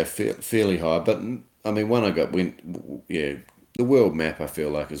 Yeah, fairly high, but I mean, the world map I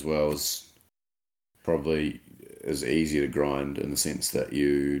feel like as well is easy to grind in the sense that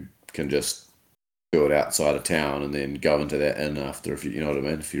you can just do it outside of town and then go into that inn after, if you know what I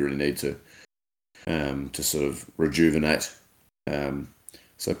mean, if you really need to sort of rejuvenate.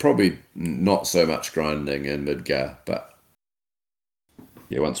 So probably not so much grinding in Midgar, but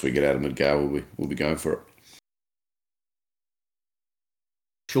yeah, once we get out of Midgar, we'll be going for it.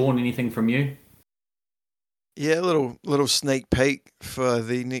 Sean, anything from you? Yeah, little sneak peek for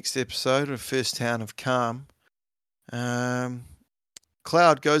the next episode of First Town of Calm.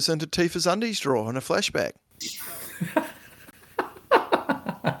 Cloud goes into Tifa's undies drawer in a flashback.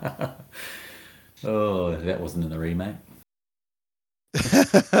 Oh, that wasn't in the remake.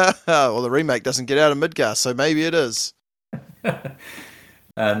 Well, the remake doesn't get out of Midgar, so maybe it is.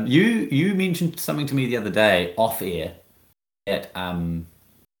 You mentioned something to me the other day off air that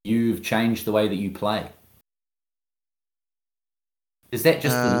you've changed the way that you play. Is that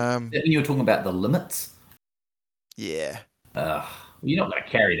just when you were talking about the limits? Yeah. You're not going to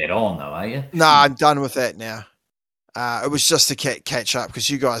carry that on, though, are you? No, I'm done with that now. It was just to catch up because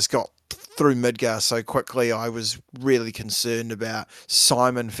you guys got through Midgar so quickly. I was really concerned about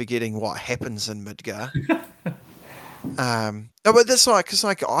Simon forgetting what happens in Midgar. No, but that's like because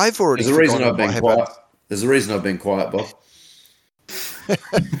I've already. There's a reason I've been quiet. There's a reason I've been quiet, Bob.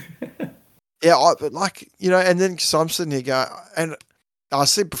 Yeah, but and then because I'm sitting here going, and I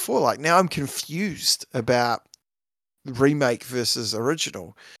said before, now I'm confused about remake versus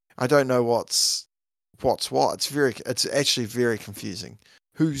original. I don't know what's what. It's actually very confusing.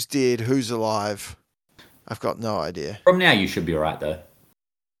 Who's dead? Who's alive? I've got no idea. From now, you should be all right, though.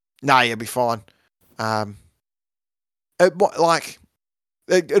 Nah, you'll be fine.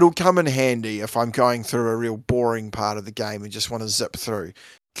 It'll come in handy if I'm going through a real boring part of the game and just want to zip through.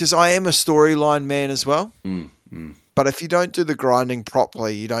 Because I am a storyline man as well. But if you don't do the grinding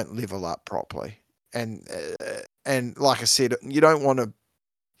properly, you don't level up properly. And like I said, you don't want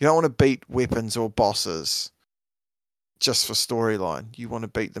to beat weapons or bosses just for storyline. You want to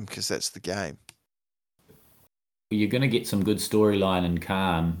beat them because that's the game. You're going to get some good storyline in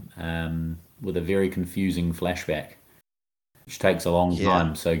Calm with a very confusing flashback, which takes a long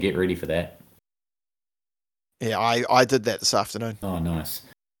time. So get ready for that. Yeah, I did that this afternoon. Oh, nice.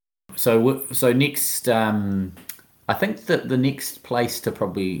 So next, I think that the next place to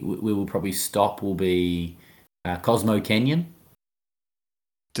we will probably stop will be Cosmo Canyon.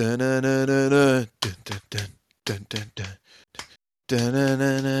 We'll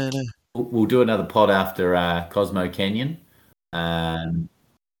do another pod after Cosmo Canyon.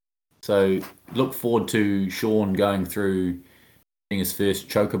 So look forward to Sean going through his first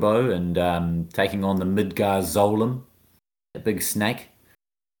chocobo and taking on the Midgar Zolam, that big snake.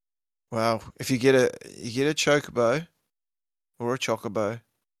 Well, if you get a chocobo or a chocobo,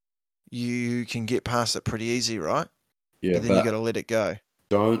 you can get past it pretty easy, right? Yeah, and then you got to let it go.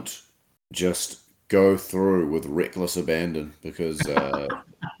 Don't just go through with reckless abandon because.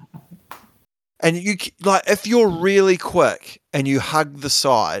 And you if you're really quick and you hug the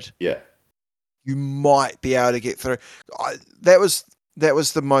side, you might be able to get through. That was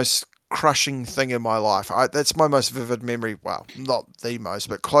the most crushing thing in my life. That's my most vivid memory. Well, not the most,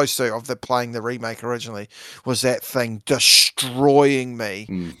 but close to of playing the remake originally was that thing destroying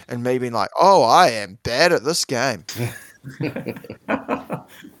me and me being like, "Oh, I am bad at this game."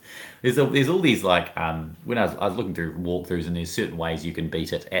 There's all these when I was looking through walkthroughs and there's certain ways you can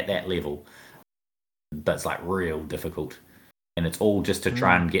beat it at that level, but it's real difficult, and it's all just to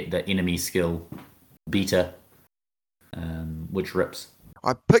try and get the enemy skill beater, which rips.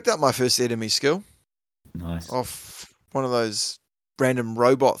 I picked up my first enemy skill. Nice. Off one of those random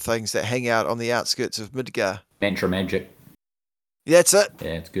robot things that hang out on the outskirts of Midgar. Mantra magic. Yeah, that's it.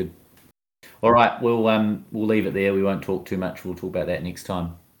 Yeah, it's good. All right, we'll leave it there. We won't talk too much. We'll talk about that next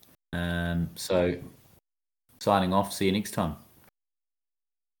time. So, signing off. See you next time.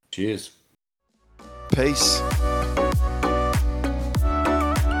 Cheers. Peace.